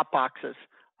do drop boxes.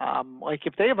 Like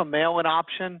if they have a mail-in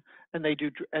option and they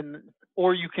do,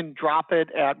 or you can drop it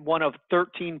at one of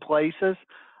 13 places,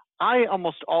 I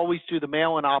almost always do the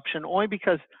mail-in option only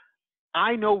because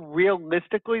I know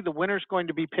realistically the winner's going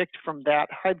to be picked from that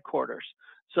headquarters.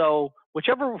 So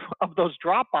whichever of those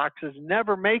drop boxes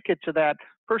never make it to that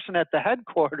person at the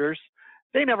headquarters,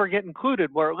 they never get included,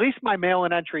 where at least my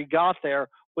mail-in entry got there,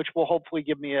 which will hopefully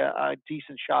give me a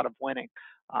decent shot of winning.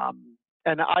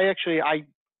 And I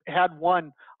had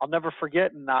one I'll never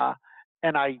forget, and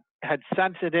I had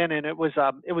sent it in, and it was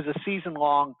a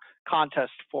season-long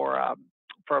contest for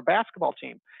a basketball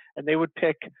team, and they would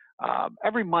pick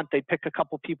every month they'd pick a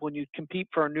couple people, and you'd compete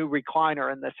for a new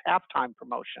recliner in this halftime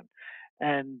promotion.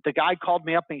 And the guy called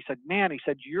me up and he said, "Man," he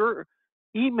said, "your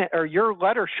email or your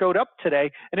letter showed up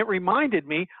today, and it reminded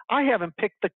me I haven't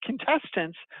picked the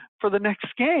contestants for the next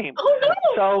game." Oh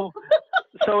no!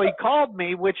 So he called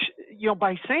me, which,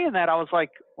 by saying that, I was like,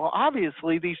 well,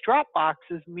 obviously these drop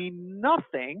boxes mean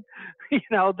nothing. It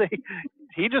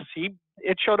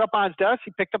showed up on his desk.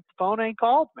 He picked up the phone and he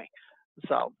called me.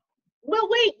 So. Well,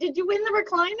 wait, did you win the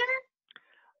recliner?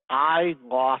 I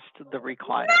lost the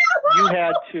recliner.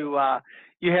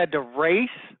 You had to race,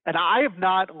 and I have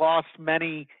not lost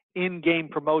many in-game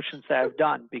promotions that I've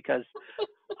done because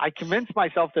I convinced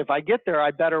myself that if I get there,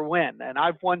 I better win. And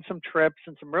I've won some trips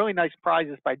and some really nice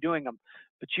prizes by doing them.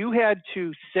 But you had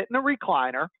to sit in a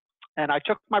recliner, and I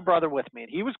took my brother with me,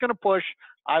 and he was going to push.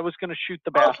 I was going to shoot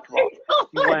the basketball.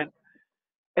 You went,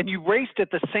 and you raced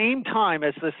at the same time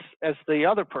as the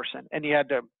other person, and you had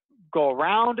to go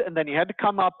around, and then you had to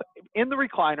come up in the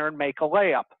recliner and make a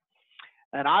layup.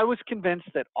 And I was convinced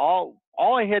that all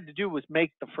I had to do was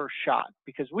make the first shot,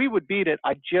 because we would beat it.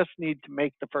 I just need to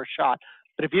make the first shot.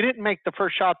 But if you didn't make the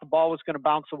first shot, the ball was going to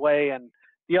bounce away, and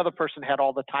the other person had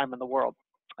all the time in the world.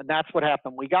 And that's what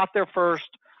happened. We got there first.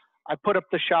 I put up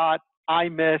the shot. I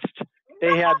missed.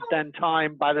 They had then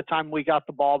time by the time we got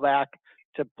the ball back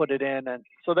to put it in. And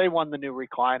so they won the new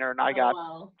recliner, and I got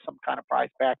some kind of prize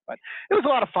back. But it was a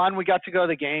lot of fun. We got to go to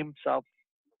the game. So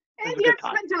and you have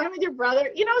to spend time with your brother.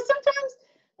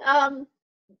 Sometimes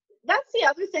that's the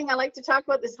other thing I like to talk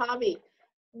about this hobby.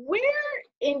 Where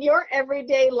in your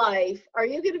everyday life are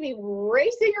you going to be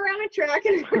racing around a track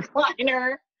in a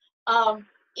recliner,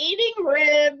 eating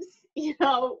ribs,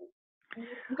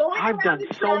 going I've done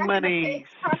so many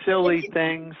silly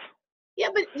things. Yeah,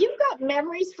 but you've got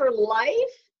memories for life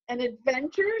and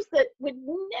adventures that would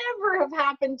never have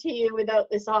happened to you without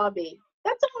this hobby.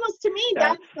 That's almost, to me,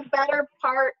 that's the better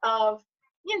part of,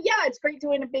 it's great to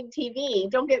win a big TV.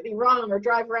 Don't get me wrong, or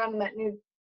drive around in that new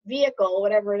vehicle,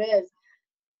 whatever it is.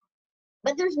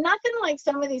 But there's nothing like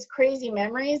some of these crazy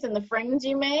memories and the friends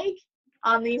you make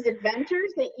on these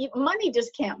adventures that money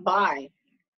just can't buy.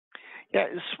 Yeah,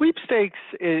 sweepstakes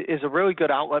is a really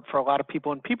good outlet for a lot of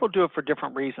people, and people do it for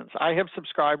different reasons. I have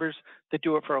subscribers that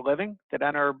do it for a living, that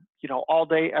enter, all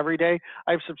day, every day.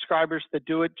 I have subscribers that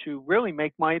do it to really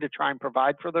make money to try and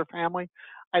provide for their family.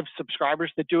 I have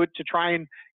subscribers that do it to try and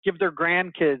give their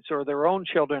grandkids or their own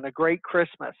children a great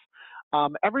Christmas.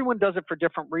 Everyone does it for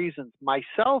different reasons.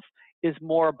 Myself is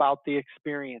more about the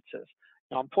experiences.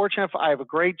 I'm fortunate. I have a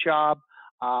great job.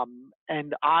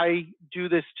 And I do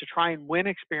this to try and win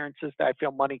experiences that I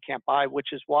feel money can't buy, which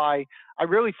is why I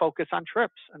really focus on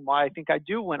trips, and why I think I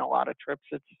do win a lot of trips.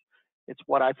 It's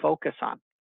what I focus on.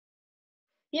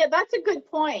 Yeah, that's a good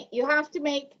point.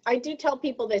 I do tell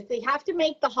people this, they have to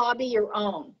make the hobby your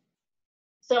own.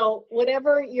 So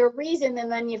whatever your reason,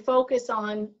 and then you focus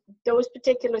on those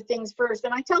particular things first.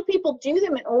 And I tell people, do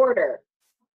them in order.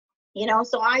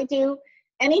 So I do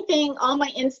all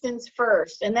my instants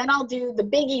first, and then I'll do the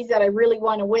biggies that I really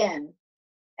want to win.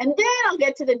 And then I'll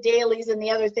get to the dailies and the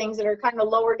other things that are kind of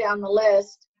lower down the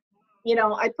list.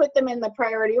 I put them in the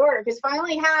priority order, because if I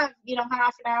only have,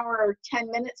 half an hour or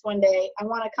 10 minutes one day, I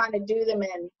want to kind of do them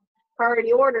in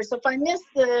priority order. So if I miss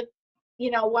the,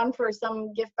 one for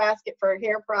some gift basket for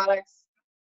hair products,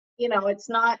 it's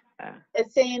not the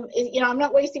same, I'm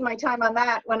not wasting my time on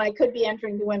that when I could be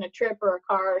entering to win a trip or a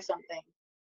car or something.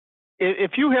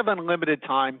 If you have unlimited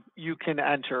time, you can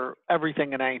enter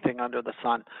everything and anything under the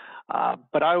sun.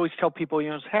 But I always tell people,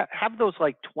 have those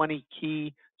like 20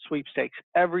 key sweepstakes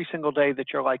every single day that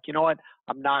you're like, you know what,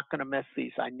 I'm not going to miss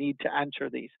these. I need to enter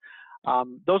these.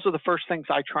 Those are the first things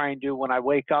I try and do when I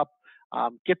wake up.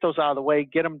 Get those out of the way,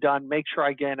 get them done, make sure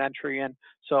I get an entry in.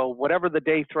 So whatever the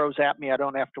day throws at me, I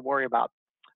don't have to worry about.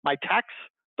 My texts,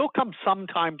 they'll come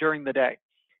sometime during the day.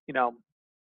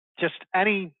 Just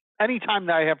anytime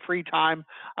that I have free time,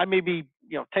 I may be,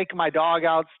 taking my dog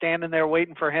out, standing there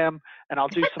waiting for him, and I'll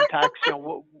do some text,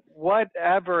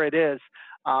 whatever it is.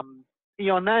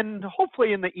 and then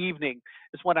hopefully in the evening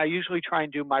is when I usually try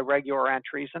and do my regular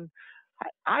entries. And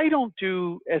I don't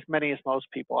do as many as most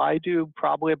people. I do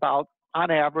probably about,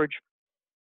 on average,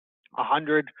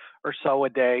 100 or so a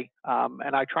day,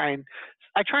 and I try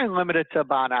and limit it to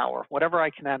about an hour, whatever I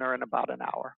can enter in about an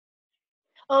hour.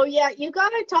 Oh yeah, you got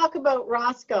to talk about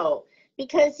Roscoe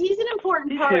because he's an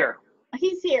important part. Here.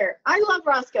 He's here. I love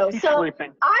Roscoe. He's so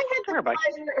sleeping. I had the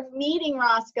pleasure of meeting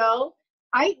Roscoe.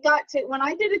 When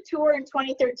I did a tour in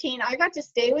 2013, I got to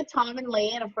stay with Tom and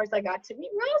Lee, and of course I got to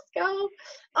meet Roscoe.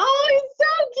 Oh, he's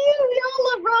so cute. We all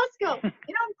love Roscoe.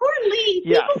 Poor Lee.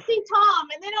 Yes. People see Tom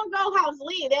and they don't go, how's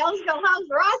Lee? They always go, how's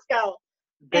Roscoe?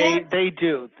 They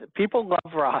do. People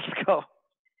love Roscoe.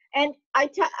 And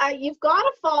you've got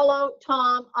to follow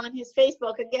Tom on his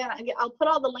Facebook. Again, I'll put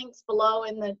all the links below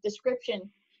in the description.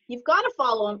 You've got to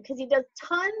follow him because he does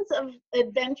tons of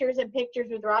adventures and pictures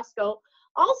with Roscoe.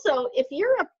 Also, if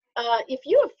you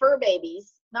have fur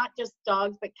babies, not just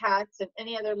dogs but cats and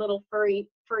any other little furry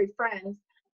friends,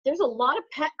 there's a lot of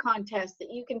pet contests that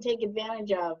you can take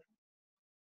advantage of.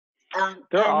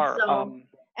 There are.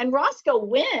 And Roscoe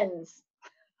wins.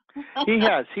 He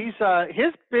has. He's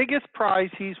his biggest prize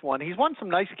he's won. He's won some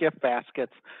nice gift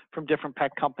baskets from different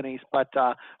pet companies, but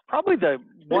probably the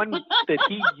one that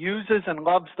he uses and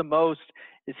loves the most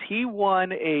is he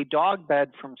won a dog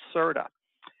bed from Serta.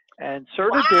 And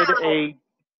Serta did a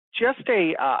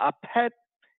pet.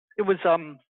 It was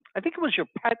I think it was your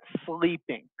pet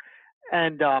sleeping,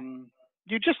 and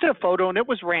you just did a photo, and it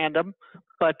was random,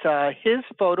 but his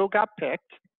photo got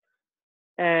picked,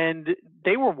 and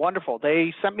they were wonderful.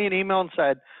 They sent me an email and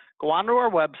said, go onto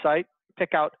our website,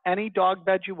 pick out any dog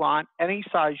bed you want, any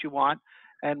size you want,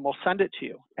 and we'll send it to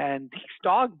you. And these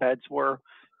dog beds were,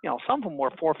 some of them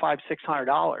were $400, $500,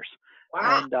 $600.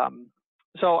 Wow. And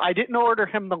so I didn't order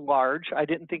him the large. I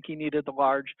didn't think he needed the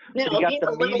large. No, but he got he's the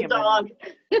a little medium. dog.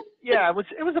 Yeah, it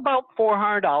was about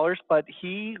 $400, but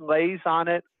he lays on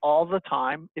it all the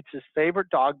time. It's his favorite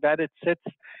dog bed. It sits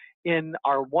in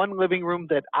our one living room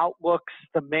that outlooks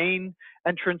the main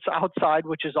entrance outside,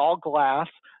 which is all glass.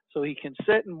 So he can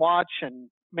sit and watch and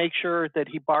make sure that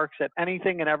he barks at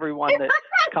anything and everyone that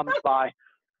comes by.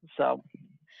 So.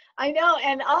 I know,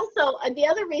 and also the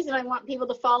other reason I want people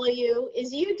to follow you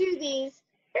is you do these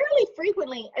fairly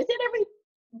frequently. Is it every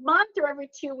month or every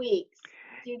 2 weeks?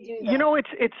 Do you do that?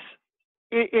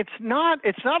 It's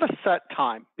not a set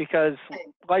time because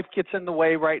life gets in the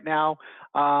way right now.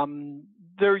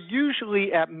 They're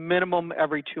usually at minimum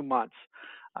every 2 months.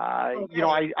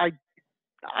 Okay.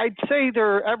 I'd say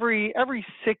they're every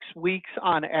 6 weeks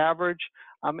on average.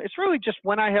 It's really just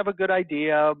when I have a good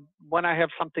idea, when I have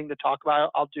something to talk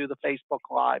about, I'll do the Facebook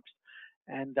Lives.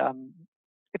 And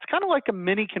it's kind of like a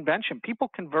mini convention. People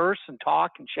converse and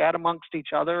talk and chat amongst each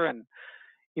other. And,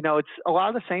 it's a lot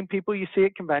of the same people you see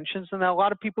at conventions. And a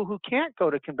lot of people who can't go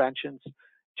to conventions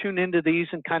tune into these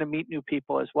and kind of meet new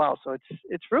people as well. So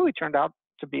it's really turned out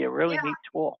to be a really neat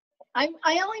tool. I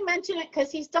only mention it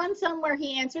because he's done some where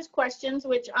he answers questions,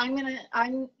 which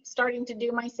I'm starting to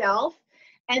do myself.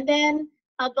 And then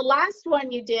the last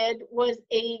one you did was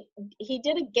he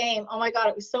did a game. Oh my God,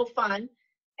 it was so fun.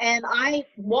 And I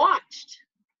watched,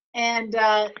 and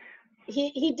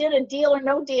he did a deal or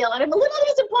no deal. And I'm a little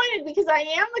disappointed because I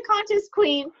am the contest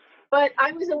queen, but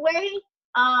I was away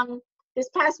this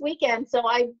past weekend. So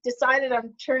I decided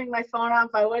I'm turning my phone off.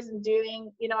 I wasn't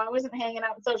I wasn't hanging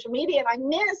out on social media, and I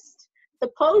missed the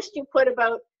post you put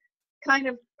about kind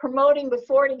of promoting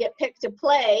before to get picked to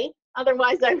play.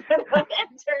 Otherwise, I would have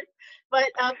entered. But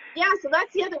so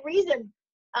that's the other reason.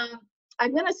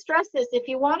 I'm going to stress this. If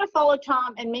you want to follow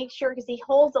Tom and make sure, because he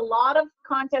holds a lot of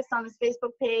contests on his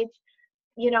Facebook page,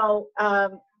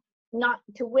 not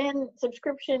to win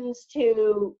subscriptions,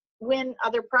 to win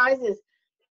other prizes.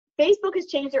 Facebook has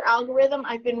changed their algorithm.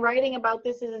 I've been writing about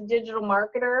this as a digital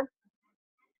marketer,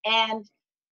 and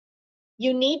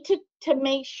you need to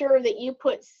make sure that you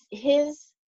put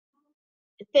his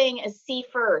thing as see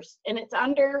first, and it's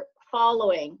under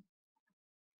following.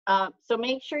 So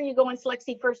make sure you go and select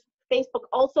see first. Facebook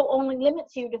also only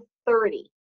limits you to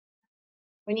 30.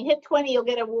 When you hit 20, you'll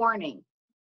get a warning.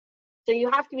 So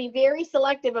you have to be very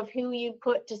selective of who you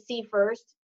put to see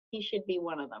first. He should be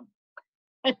one of them.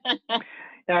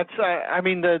 That's,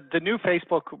 the new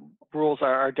Facebook rules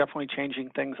are definitely changing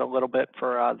things a little bit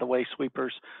for the way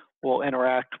sweepers will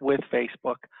interact with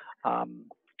Facebook.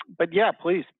 But yeah,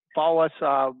 please follow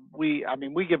us. We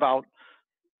give out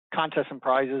contests and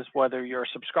prizes, whether you're a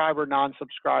subscriber,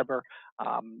 non-subscriber.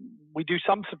 We do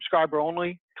some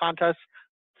subscriber-only contests,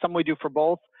 some we do for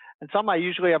both, and some I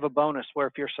usually have a bonus where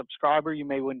if you're a subscriber, you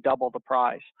may win double the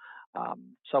prize.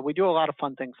 So we do a lot of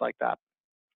fun things like that.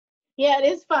 Yeah, it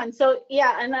is fun. So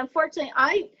yeah, and unfortunately,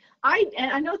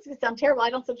 and I know it's gonna sound terrible.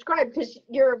 I don't subscribe because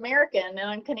you're American and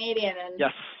I'm Canadian, and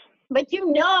Yes. but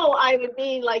I would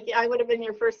be like, I would have been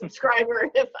your first subscriber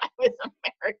if I was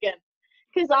American,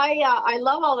 because I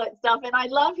love all that stuff, and I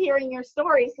love hearing your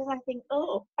stories, because I think,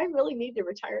 oh, I really need to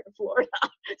retire to Florida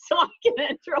so I can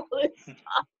enter all this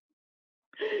stuff.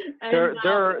 And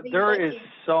There is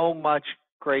so much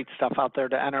great stuff out there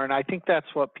to enter, and I think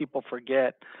that's what people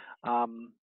forget.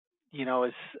 You know,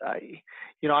 is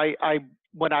I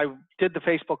when I did the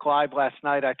Facebook Live last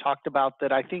night, I talked about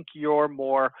that. I think you're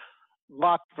more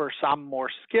luck versus I'm more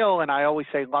skill, and I always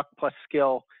say luck plus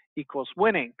skill equals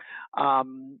winning.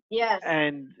 Yes.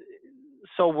 And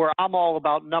so where I'm all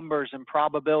about numbers and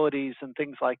probabilities and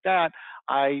things like that,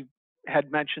 I had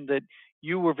mentioned that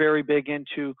you were very big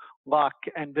into luck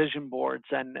and vision boards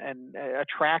and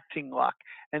attracting luck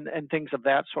and things of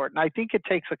that sort. And I think it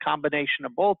takes a combination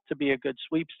of both to be a good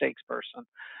sweepstakes person.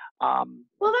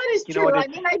 Well, that is true. I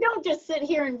mean, I don't just sit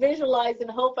here and visualize and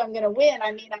hope I'm going to win.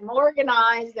 I mean, I'm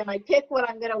organized and I pick what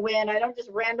I'm going to win. I don't just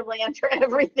randomly enter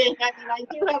everything. I mean, I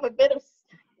do have a bit of,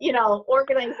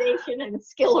 organization and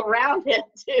skill around it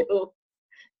too.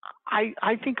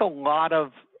 I think a lot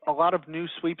of new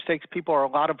sweepstakes people, or a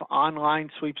lot of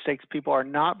online sweepstakes people, are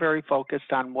not very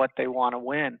focused on what they want to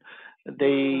win.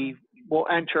 They will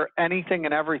enter anything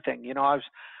and everything.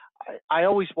 I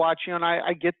always watch, and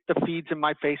I get the feeds in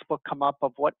my Facebook come up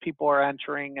of what people are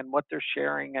entering and what they're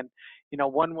sharing. And,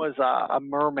 one was a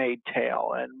mermaid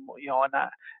tail, and,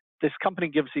 this company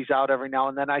gives these out every now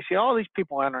and then. I see all these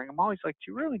people entering. I'm always like,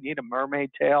 do you really need a mermaid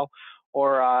tail?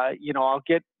 Or, I'll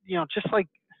get, just like,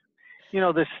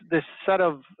 this set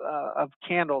of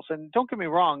candles. And don't get me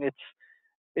wrong,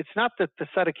 it's not that the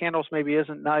set of candles maybe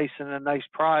isn't nice and a nice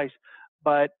prize,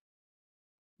 but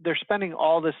they're spending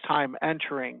all this time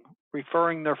entering,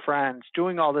 referring their friends,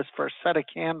 doing all this for a set of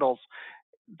candles.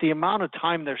 The amount of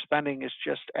time they're spending is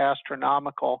just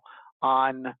astronomical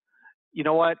on, you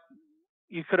know what,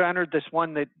 you could have entered this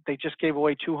one that they just gave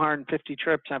away 250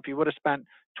 trips. And if you would have spent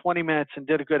 20 minutes and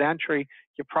did a good entry,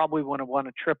 you probably wouldn't have won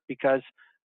a trip, because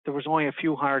there was only a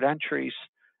few hundred entries,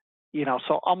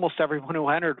 so almost everyone who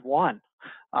entered won,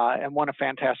 and won a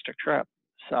fantastic trip.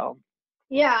 So.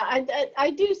 Yeah,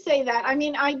 I do say that. I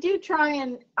mean, I do try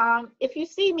and, if you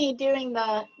see me doing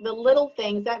the little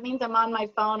things, that means I'm on my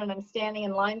phone and I'm standing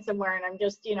in line somewhere and I'm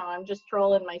just, I'm just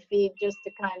trolling my feed just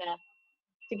to kind of,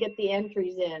 to get the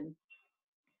entries in.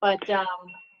 But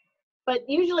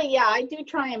usually, yeah, I do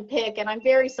try and pick, and I'm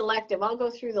very selective. I'll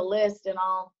go through the list and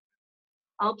I'll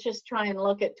just try and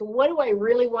look at, to what do I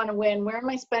really want to win? Where am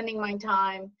I spending my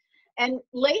time? And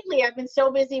lately I've been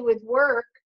so busy with work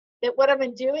that what I've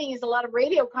been doing is a lot of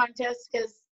radio contests,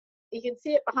 because you can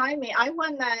see it behind me. I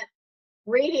won that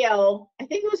radio. I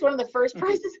think it was one of the first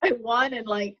prizes I won in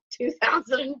like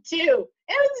 2002. And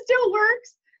it still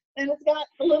works. And it's got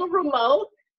a little remote,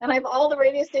 and I have all the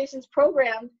radio stations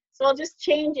programmed. So I'll just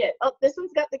change it. Oh, this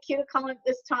one's got the cue to call it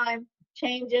this time.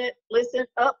 Change it. Listen.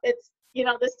 Oh, it's,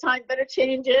 this time better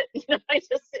change it. I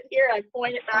just sit here, I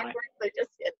point it backwards, I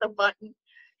just hit the button,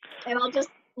 and I'll just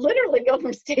literally go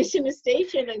from station to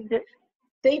station. And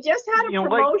they just had a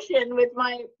promotion with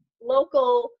my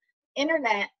local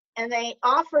internet, and they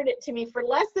offered it to me for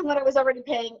less than what I was already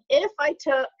paying if I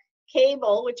took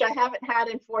cable, which I haven't had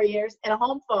in 4 years, and a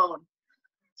home phone.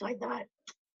 So I thought,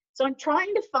 so I'm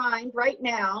trying to find right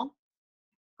now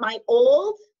my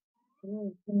old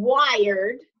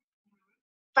wired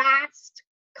fast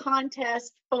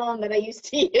contest phone that I used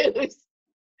to use.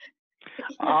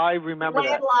 I remember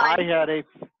that.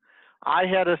 I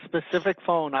had a specific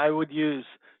phone I would use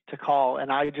to call,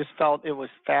 and I just felt it was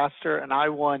faster, and I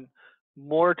won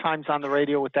more times on the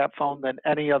radio with that phone than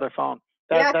any other phone.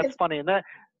 That's funny. And that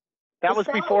was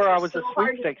before I was a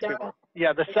sweepstakes people.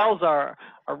 Yeah, the cells are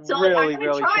really,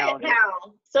 really challenging.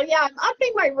 Now. So yeah, I'm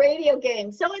upping my radio game.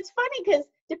 So it's funny, because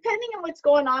depending on what's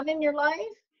going on in your life,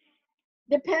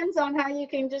 depends on how you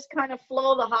can just kind of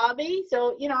flow the hobby.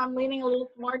 So, I'm leaning a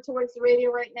little more towards the radio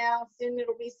right now. Soon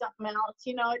it'll be something else.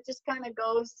 It just kind of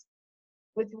goes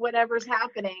with whatever's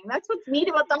happening. That's what's neat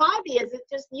about the hobby, is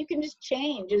you can just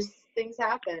change as things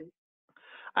happen.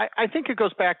 I think it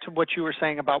goes back to what you were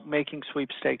saying about making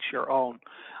sweepstakes your own.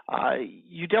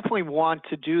 You definitely want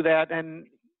to do that. And,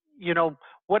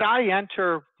 what I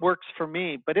enter works for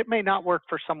me, but it may not work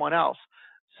for someone else.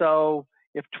 So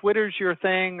if Twitter's your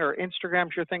thing or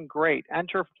Instagram's your thing, great.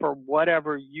 Enter for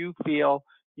whatever you feel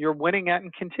you're winning at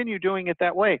and continue doing it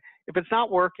that way. If it's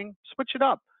not working, switch it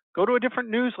up. Go to a different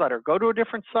newsletter. Go to a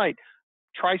different site.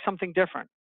 Try something different.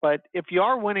 But if you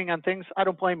are winning on things, I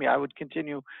don't blame you. I would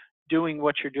continue doing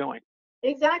what you're doing.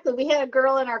 Exactly. We had a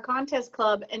girl in our contest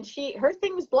club, and her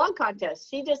thing was blog contests.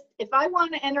 She just, if I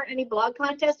want to enter any blog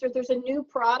contest or there's a new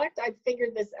product, I've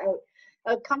figured this out.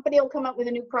 A company will come up with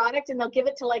a new product and they'll give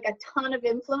it to like a ton of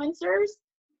influencers.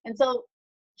 And so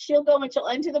she'll go and she'll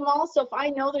enter them all. So if I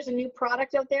know there's a new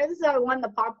product out there, this is how I won the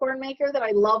popcorn maker that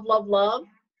I love, love, love.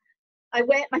 I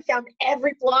went and I found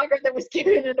every blogger that was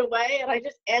giving it away, and I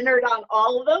just entered on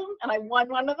all of them, and I won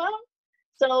one of them.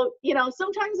 So, you know,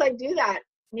 sometimes I do that.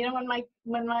 You know,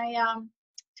 when my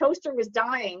toaster was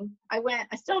dying, I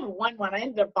still haven't won one. I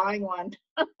ended up buying one.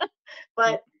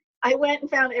 But I went and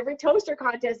found every toaster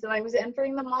contest, and I was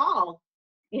entering them all,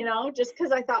 you know, just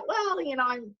because I thought, well, you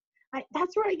know,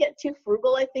 that's where I get too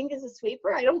frugal, I think, as a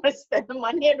sweeper. I don't want to spend the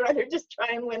money. I'd rather just try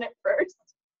and win it first.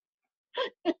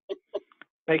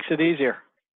 Makes it easier.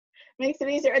 Makes it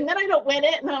easier. And then I don't win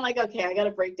it, and then I'm like, okay, I got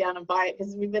to break down and buy it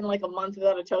because we've been like a month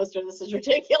without a toaster. This is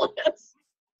ridiculous.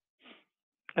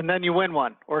 And then you win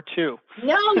one or two.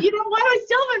 No, you know what? I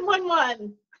still haven't won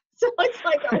one. So it's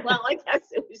like, oh, well, I guess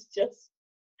it was just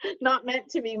not meant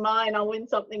to be mine. I'll win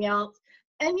something else.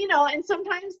 And, you know, and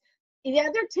sometimes the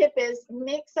other tip is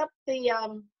mix up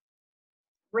the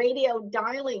radio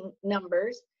dialing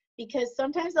numbers, because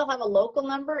sometimes they'll have a local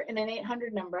number and an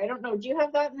 800 number. I don't know. Do you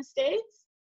have that in the States?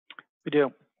 We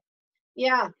do.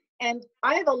 Yeah. And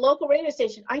I have a local radio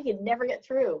station. I could never get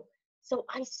through. So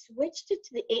I switched it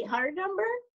to the 800 number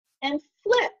and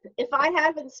flip if I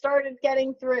haven't started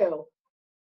getting through.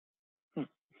 So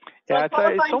yeah, I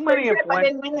qualified so for many a trip. I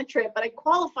didn't win the trip, but I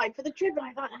qualified for the trip, and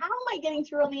I thought, how am I getting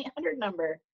through on the 800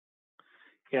 number?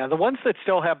 Yeah, the ones that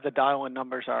still have the dial-in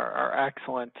numbers are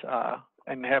excellent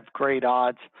and have great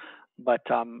odds, but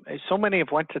so many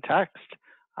have went to text,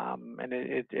 and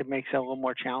it makes it a little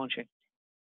more challenging.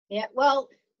 Yeah, well,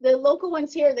 the local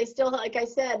ones here, they still, like I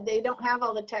said, they don't have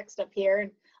all the text up here.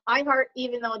 And iHeart,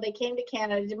 even though they came to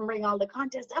Canada, didn't bring all the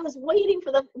contests. I was waiting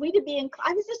for we to be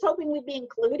I was just hoping we'd be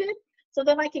included, so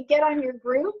then I could get on your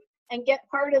group and get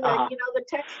part of the, you know, the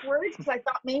text words, because I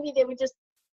thought maybe they would just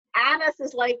add us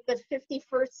as like the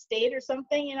 51st state or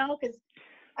something, you know, because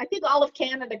I think all of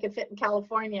Canada could fit in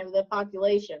California, the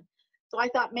population. So I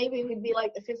thought maybe we'd be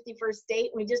like the 51st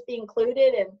state and we'd just be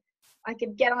included, and I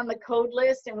could get on the code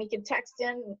list and we could text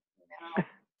in. No, I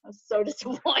was so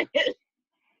disappointed.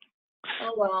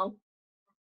 Oh, well.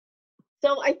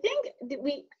 So I think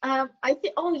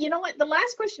oh, you know what? The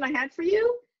last question I had for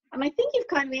you, and I think you've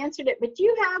kind of answered it, but do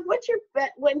you have,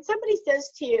 when somebody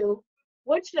says to you,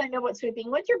 what should I know about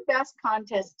sweeping? What's your best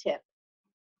contest tip?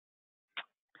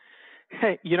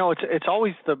 Hey, you know, it's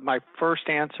always my first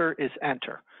answer is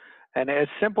enter. And as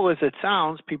simple as it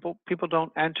sounds, people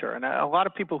don't enter. And a lot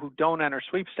of people who don't enter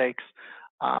sweepstakes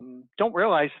don't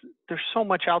realize there's so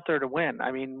much out there to win.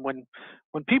 I mean, when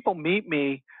people meet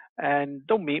me, and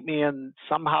they'll meet me and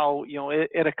somehow, you know,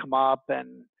 it'll come up, and,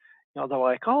 you know, they're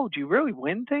like, oh, do you really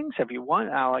win things? Have you won?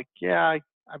 And I'm like, yeah,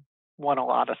 I've won a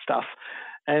lot of stuff.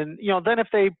 And, you know, then if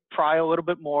they pry a little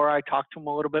bit more, I talk to them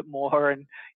a little bit more, and,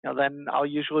 you know, then I'll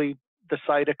usually the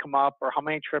site to come up, or how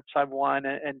many trips I've won,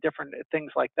 and different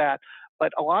things like that.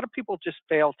 But a lot of people just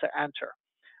fail to enter.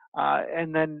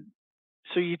 And then,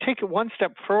 so you take it one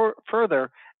step further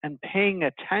and paying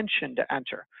attention to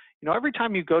enter. You know, every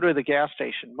time you go to the gas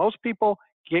station, most people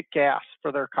get gas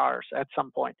for their cars at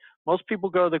some point. Most people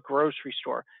go to the grocery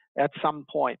store at some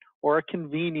point, or a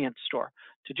convenience store.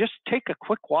 To just take a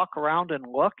quick walk around and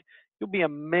look, you'll be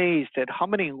amazed at how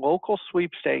many local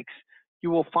sweepstakes you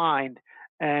will find.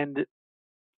 And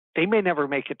they may never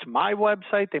make it to my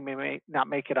website. They may not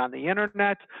make it on the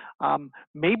internet.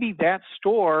 Maybe that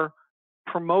store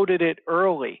promoted it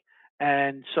early,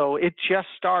 and so it just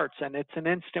starts, and it's an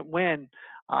instant win.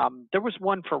 There was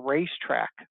one for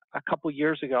Racetrack a couple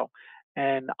years ago,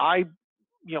 and I,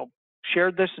 you know,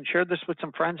 shared this with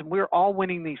some friends, and we were all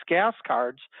winning these gas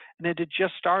cards, and it had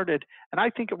just started. And I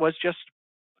think it was just,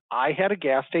 I had a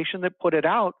gas station that put it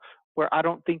out, where I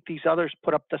don't think these others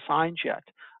put up the signs yet.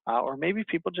 Or maybe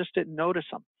people just didn't notice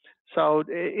them. So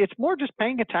it's more just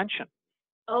paying attention.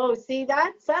 Oh, see,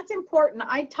 that's important.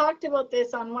 I talked about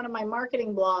this on one of my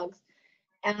marketing blogs,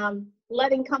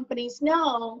 letting companies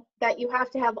know that you have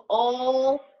to have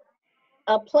all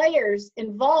players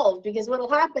involved, because what'll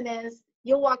happen is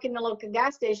you'll walk in the local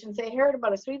gas station and say, I heard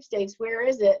about a sweepstakes, where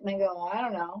is it? And they go, I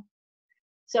don't know.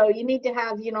 So you need to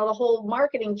have, you know, the whole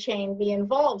marketing chain be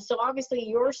involved. So obviously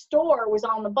your store was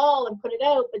on the ball and put it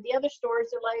out, but the other stores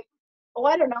are like, oh,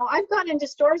 I don't know. I've gone into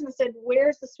stores and said,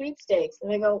 where's the sweepstakes?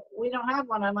 And they go, we don't have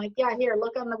one. I'm like, yeah, here,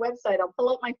 look on the website. I'll pull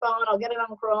up my phone. I'll get it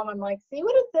on Chrome. I'm like, see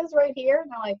what it says right here?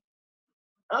 And they're like,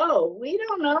 oh, we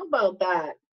don't know about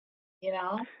that. you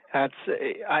know?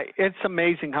 It's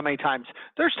amazing how many times.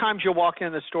 There's times you'll walk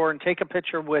in the store and take a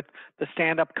picture with the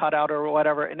stand-up cutout or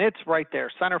whatever, and it's right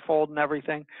there, centerfold and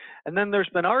everything. And then there's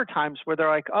been other times where they're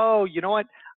like, oh, you know what?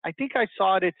 I think I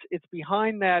saw it. It's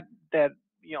behind that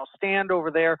stand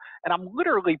over there, and I'm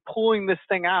literally pulling this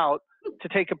thing out to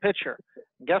take a picture.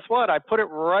 And guess what? I put it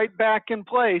right back in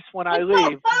place when I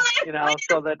leave,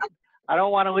 so that I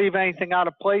don't want to leave anything out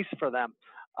of place for them.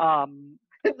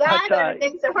 That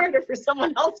makes it harder for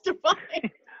someone else to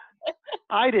find.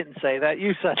 I didn't say that.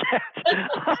 You said that.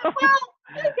 Well,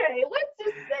 okay, let's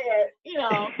just say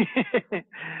it,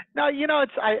 No,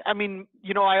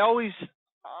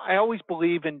 I always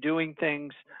believe in doing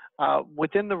things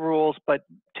within the rules, but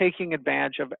taking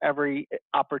advantage of every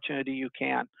opportunity you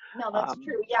can. No, that's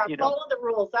true. Yeah, follow the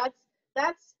rules.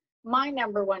 That's my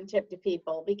number one tip to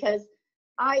people, because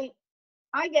I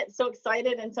get so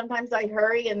excited, and sometimes I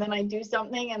hurry and then I do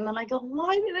something and then I go,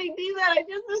 why did I do that? I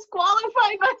just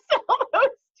disqualified myself. I was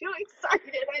too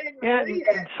excited. I didn't read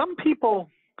it. And some people,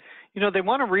 they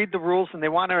want to read the rules and they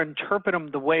want to interpret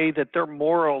them the way that their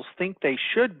morals think they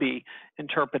should be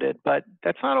interpreted, but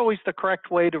that's not always the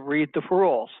correct way to read the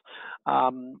rules.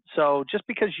 So just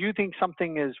because you think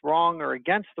something is wrong or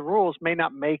against the rules may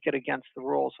not make it against the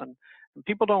rules, and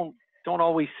people don't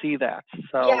always see that.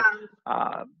 So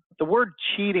the word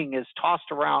cheating is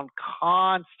tossed around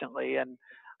constantly, and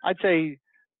I'd say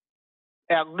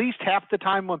at least half the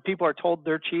time when people are told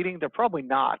they're cheating, they're probably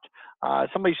not.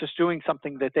 Somebody's just doing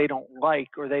something that they don't like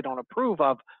or they don't approve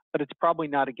of, but it's probably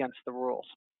not against the rules.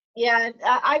 Yeah,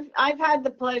 I've had the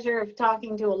pleasure of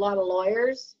talking to a lot of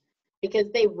lawyers,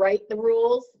 because they write the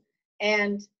rules,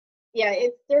 and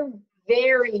they're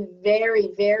very, very,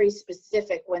 very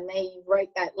specific when they write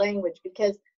that language,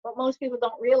 because what most people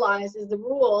don't realize is the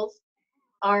rules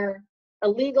are a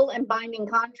legal and binding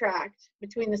contract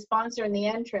between the sponsor and the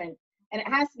entrant, and it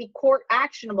has to be court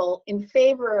actionable in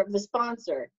favor of the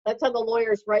sponsor. That's how the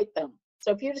lawyers write them.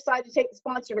 So if you decide to take the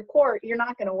sponsor to court, you're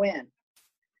not going to win.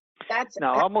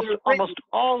 Almost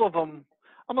all of them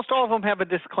have a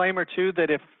disclaimer too,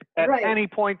 that if at any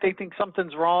point they think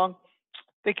something's wrong,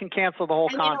 they can cancel the whole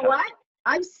contest. You know what?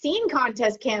 I've seen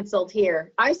contests canceled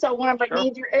here. I saw one of our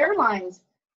major airlines.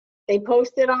 They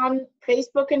posted on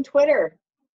Facebook and Twitter.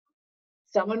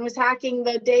 Someone was hacking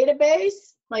the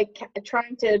database,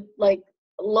 trying to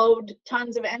load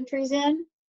tons of entries in.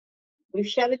 We've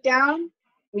shut it down.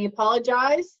 We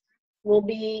apologize. We'll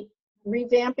be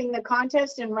revamping the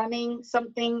contest and running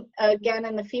something again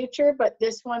in the future, but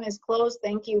this one is closed.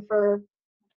 Thank you for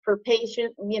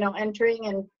patient, entering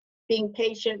and being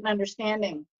patient and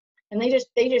understanding. And they just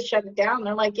shut it down.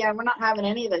 They're like, yeah, we're not having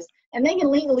any of this. And they can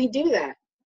legally do that.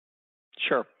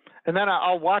 Sure. And then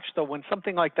I'll watch, though, when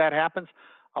something like that happens,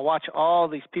 I'll watch all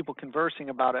these people conversing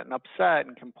about it and upset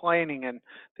and complaining, and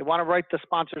they want to write the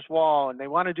sponsor's wall and they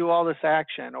want to do all this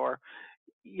action, or,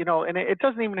 and it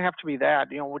doesn't even have to be that,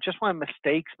 just when a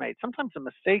mistake's made. Sometimes a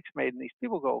mistake's made and these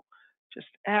people go just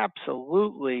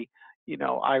absolutely,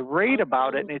 irate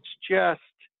about it, and it's just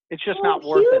not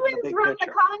worth it in the big picture. Humans run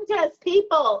the contest,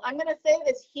 people. I'm going to say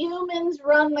this. Humans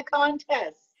run the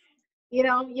contest. You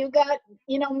got,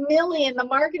 Millie in the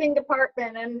marketing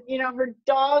department, and, her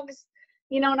dog's,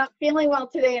 not feeling well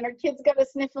today, and her kid's got a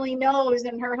sniffly nose,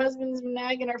 and her husband's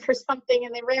nagging her for something,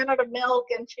 and they ran out of milk,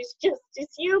 and she's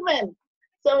human.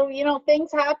 So,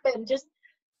 things happen.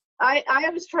 I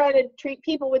always try to treat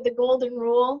people with the golden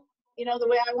rule, the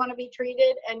way I want to be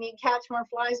treated, and you catch more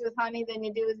flies with honey than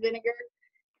you do with vinegar.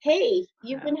 Hey,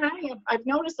 you've been I've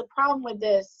noticed a problem with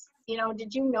this.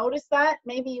 Did you notice that?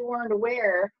 Maybe you weren't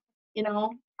aware.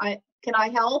 Can I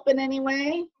help in any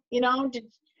way?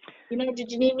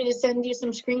 Did you need me to send you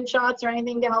some screenshots or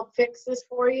anything to help fix this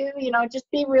for you? Just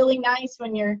be really nice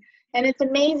when and it's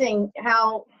amazing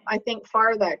how I think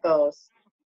far that goes.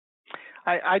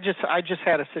 I just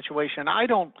had a situation. I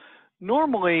don't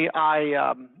normally. I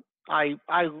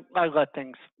let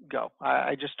things go.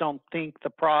 I just don't think the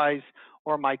prize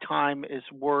or my time is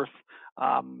worth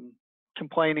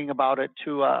complaining about it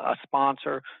to a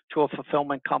sponsor, to a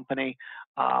fulfillment company.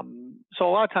 So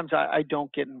a lot of times I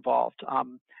don't get involved.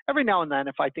 Every now and then,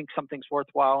 if I think something's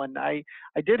worthwhile, and I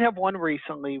did have one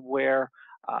recently where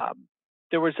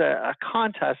there was a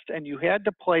contest, and you had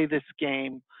to play this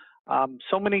game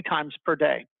so many times per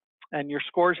day, and your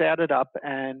scores added up,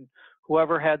 and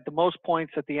whoever had the most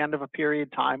points at the end of a period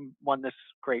of time won this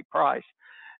great prize.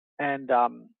 And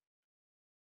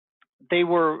they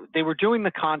were doing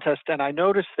the contest, and I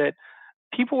noticed that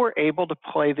people were able to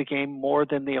play the game more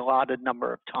than the allotted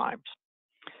number of times.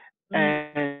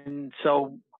 And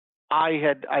so I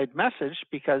had messaged,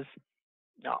 because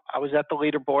I was at the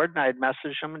leaderboard and I had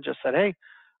messaged them and just said, hey,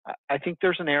 I think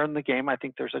there's an error in the game. I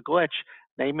think there's a glitch.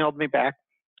 They emailed me back,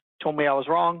 told me I was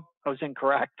wrong. I was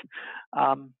incorrect.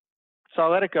 So I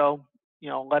let it go,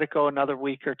 let it go another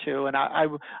week or two. And I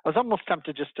was almost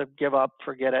tempted just to give up,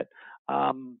 forget it.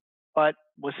 But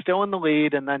was still in the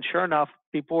lead. And then sure enough,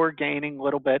 people were gaining a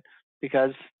little bit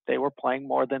because they were playing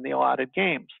more than the allotted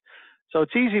games. So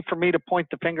it's easy for me to point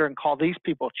the finger and call these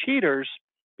people cheaters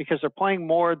because they're playing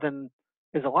more than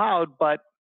is allowed. But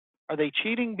are they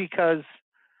cheating because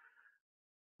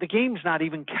the game's not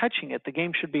even catching it? The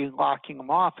game should be locking them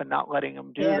off and not letting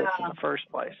them do this in the first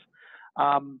place.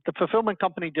 The fulfillment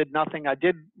company did nothing. I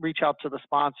did reach out to the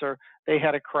sponsor. They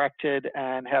had it corrected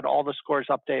and had all the scores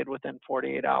updated within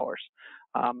 48 hours.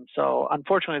 So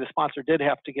unfortunately, the sponsor did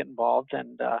have to get involved,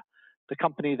 and the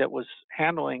company that was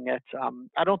handling it,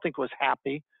 I don't think was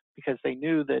happy because they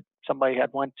knew that somebody had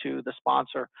went to the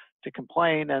sponsor to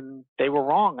complain, and they were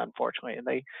wrong, unfortunately. And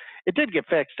it did get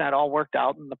fixed, and it all worked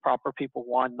out, and the proper people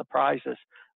won the prizes.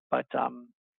 But a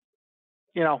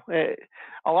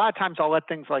lot of times I'll let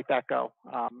things like that go.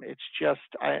 It's just,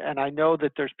 and I know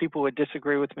that there's people who would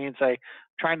disagree with me and say,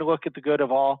 trying to look at the good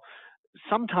of all.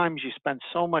 Sometimes you spend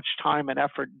so much time and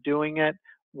effort doing it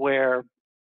where,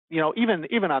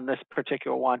 even on this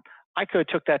particular one, I could have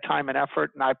took that time and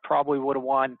effort and I probably would have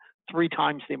won 3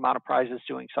 times the amount of prizes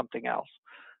doing something else.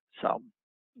 So,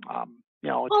 well,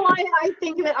 I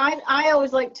think that I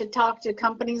always like to talk to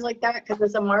companies like that because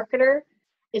as a marketer,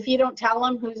 if you don't tell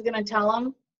them, who's going to tell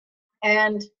them?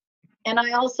 And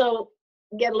I also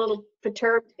get a little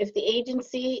perturbed if the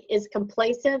agency is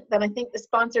complacent. Then I think the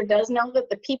sponsor does know that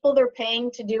the people they're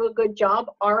paying to do a good job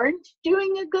aren't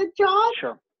doing a good job.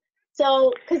 Sure.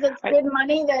 So, because it's good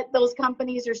money that those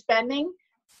companies are spending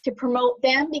to promote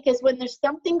them, because when there's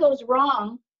something goes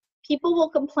wrong, people will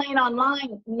complain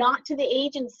online, not to the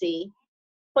agency,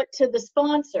 but to the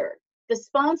sponsor. The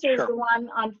sponsor is the one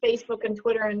on Facebook and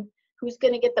Twitter and who's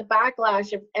going to get the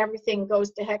backlash if everything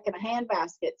goes to heck in a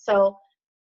handbasket. So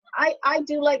I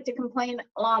do like to complain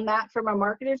on that from a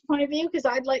marketer's point of view, because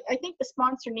I think the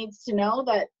sponsor needs to know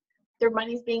that their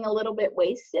money's being a little bit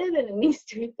wasted and it needs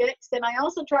to be fixed. And I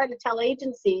also try to tell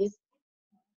agencies,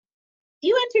 do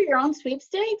you enter your own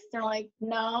sweepstakes? They're like,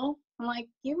 no. I'm like,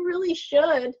 you really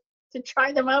should, to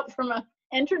try them out from an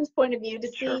entrance point of view to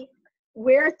see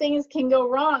where things can go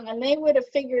wrong. And they would have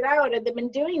figured out, had they been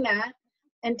doing that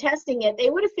and testing it, they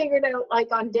would have figured out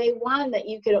like on day one that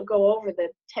you could go over the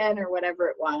 10 or whatever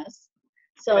it was.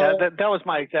 So yeah, that was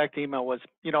my exact email was,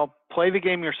 play the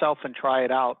game yourself and try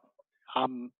it out.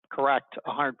 Correct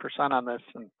 100% on this.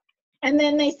 And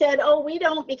then they said, oh, we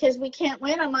don't because we can't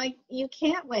win. I'm like, you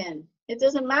can't win. It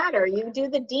doesn't matter. You do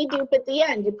the dedupe at the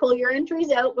end. You pull your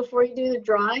entries out before you do the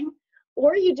drawing,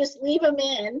 or you just leave them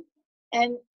in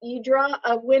and you draw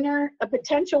a winner, a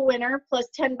potential winner plus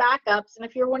 10 backups. And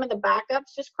if you're one of the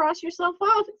backups, just cross yourself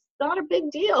off. It's not a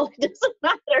big deal. It doesn't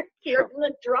matter if you're in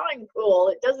the drawing pool.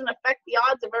 It doesn't affect the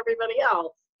odds of everybody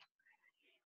else.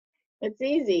 It's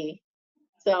easy.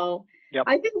 So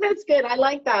I think that's good. I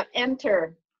like that.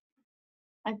 Enter.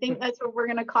 I think that's what we're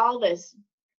going to call this.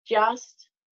 Just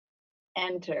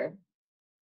enter.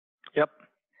 Yep.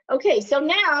 Okay, so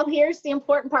now here's the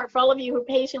important part for all of you who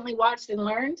patiently watched and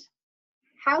learned.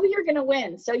 How you're going to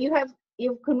win. So you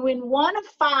can win one of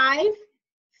 5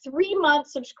 3-month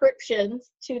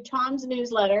subscriptions to Tom's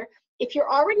newsletter. If you're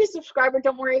already a subscriber,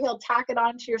 don't worry, he'll tack it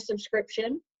on to your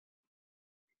subscription.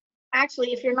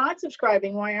 Actually, if you're not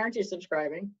subscribing, why aren't you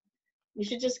subscribing? You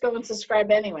should just go and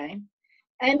subscribe anyway.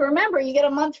 And remember, you get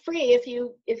a month free if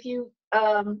you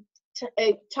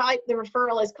type the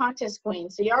referral as Contest Queen.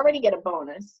 So you already get a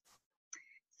bonus.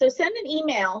 So send an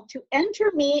email to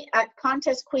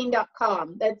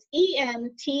enterme@contestqueen.com. That's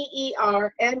ENTERME,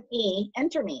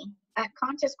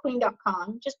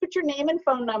 enterme@contestqueen.com. Just put your name and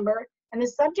phone number, and the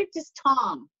subject is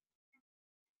Tom.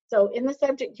 So in the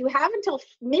subject, you have until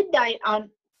midnight on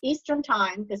Eastern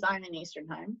time, because I'm in Eastern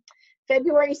time,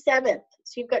 February 7th.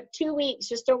 So you've got 2 weeks,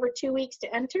 just over 2 weeks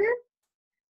to enter.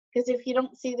 Because if you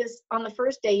don't see this on the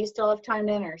first day, you still have time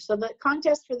to enter. So the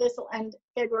contest for this will end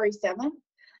February 7th.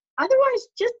 Otherwise,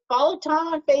 just follow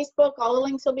Tom on Facebook. All the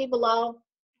links will be below.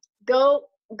 Go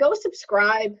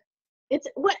subscribe.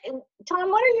 Tom,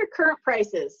 what are your current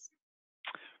prices?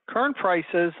 Current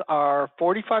prices are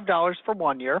 $45 for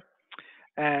 1 year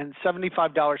and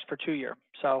 $75 for 2 year.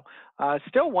 So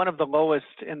still one of the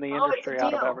lowest in the industry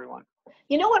out of everyone.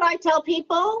 You know what I tell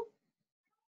people?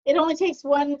 It only takes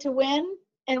one to win.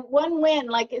 And one win,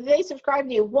 like if they subscribe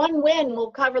to you, one win will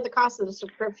cover the cost of the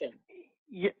subscription.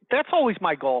 Yeah, that's always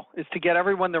my goal, is to get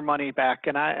everyone their money back.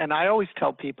 And I always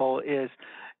tell people is,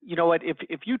 you know what,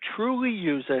 if you truly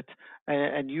use it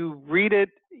and you read it,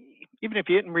 even if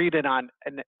you didn't read it on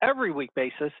an every week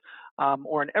basis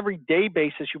or an everyday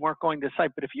basis, you weren't going to the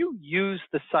site. But if you use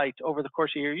the site over the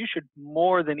course of a year, you should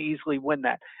more than easily win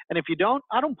that. And if you don't,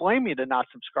 I don't blame you to not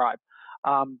subscribe.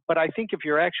 But I think if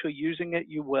you're actually using it,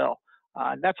 you will.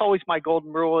 And that's always my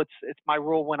golden rule. It's my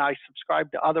rule when I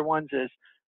subscribe to other ones is,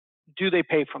 do they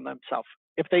pay for themselves?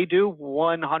 If they do,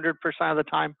 100% of the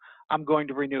time, I'm going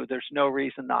to renew. There's no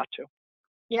reason not to.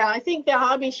 Yeah, I think the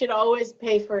hobby should always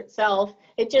pay for itself.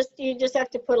 You just have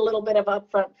to put a little bit of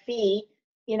upfront fee,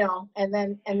 you know, and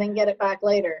then get it back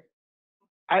later.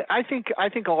 I think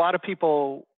a lot of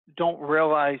people don't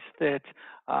realize that,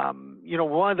 you know,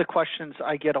 one of the questions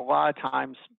I get a lot of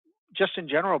times just in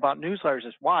general about newsletters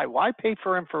is why pay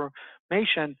for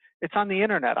information? It's on the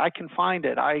internet. I can find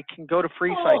it. I can go to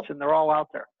free sites and they're all out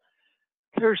there.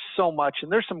 There's so much,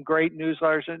 and there's some great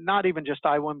newsletters, and not even just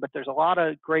IWin, but there's a lot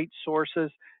of great sources.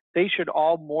 They should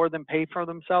all more than pay for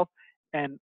themselves.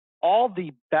 And all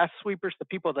the best sweepers, the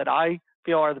people that I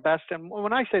feel are the best, and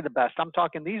when I say the best, I'm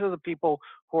talking these are the people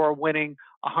who are winning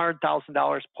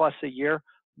 $100,000 plus a year.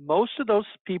 Most of those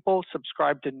people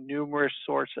subscribe to numerous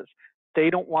sources. They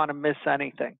don't want to miss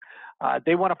anything.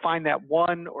 They want to find that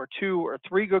 1 or 2 or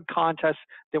 3 good contests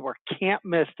that were can't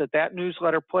miss that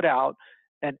newsletter put out,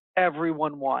 and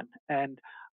everyone won. And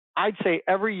I'd say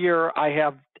every year I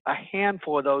have a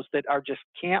handful of those that are just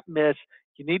can't miss.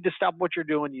 You need to stop what you're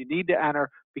doing. You need to enter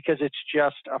because it's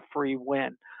just a free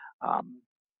win.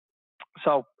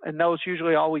 And those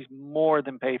usually always more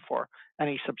than pay for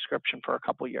any subscription for a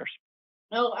couple of years.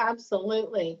 Oh,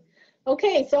 absolutely.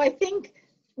 Okay, so I think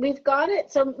we've got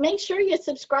it. So make sure you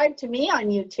subscribe to me on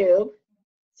YouTube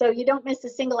so you don't miss a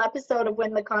single episode of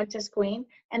Win the Contest Queen.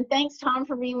 And thanks, Tom,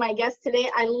 for being my guest today.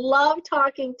 I love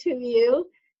talking to you.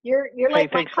 You're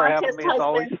like my contest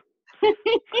husband.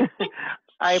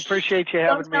 I appreciate you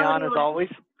having me on as always.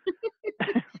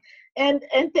 And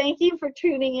thank you for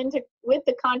tuning into With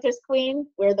the Contest Queen,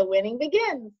 where the winning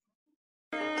begins.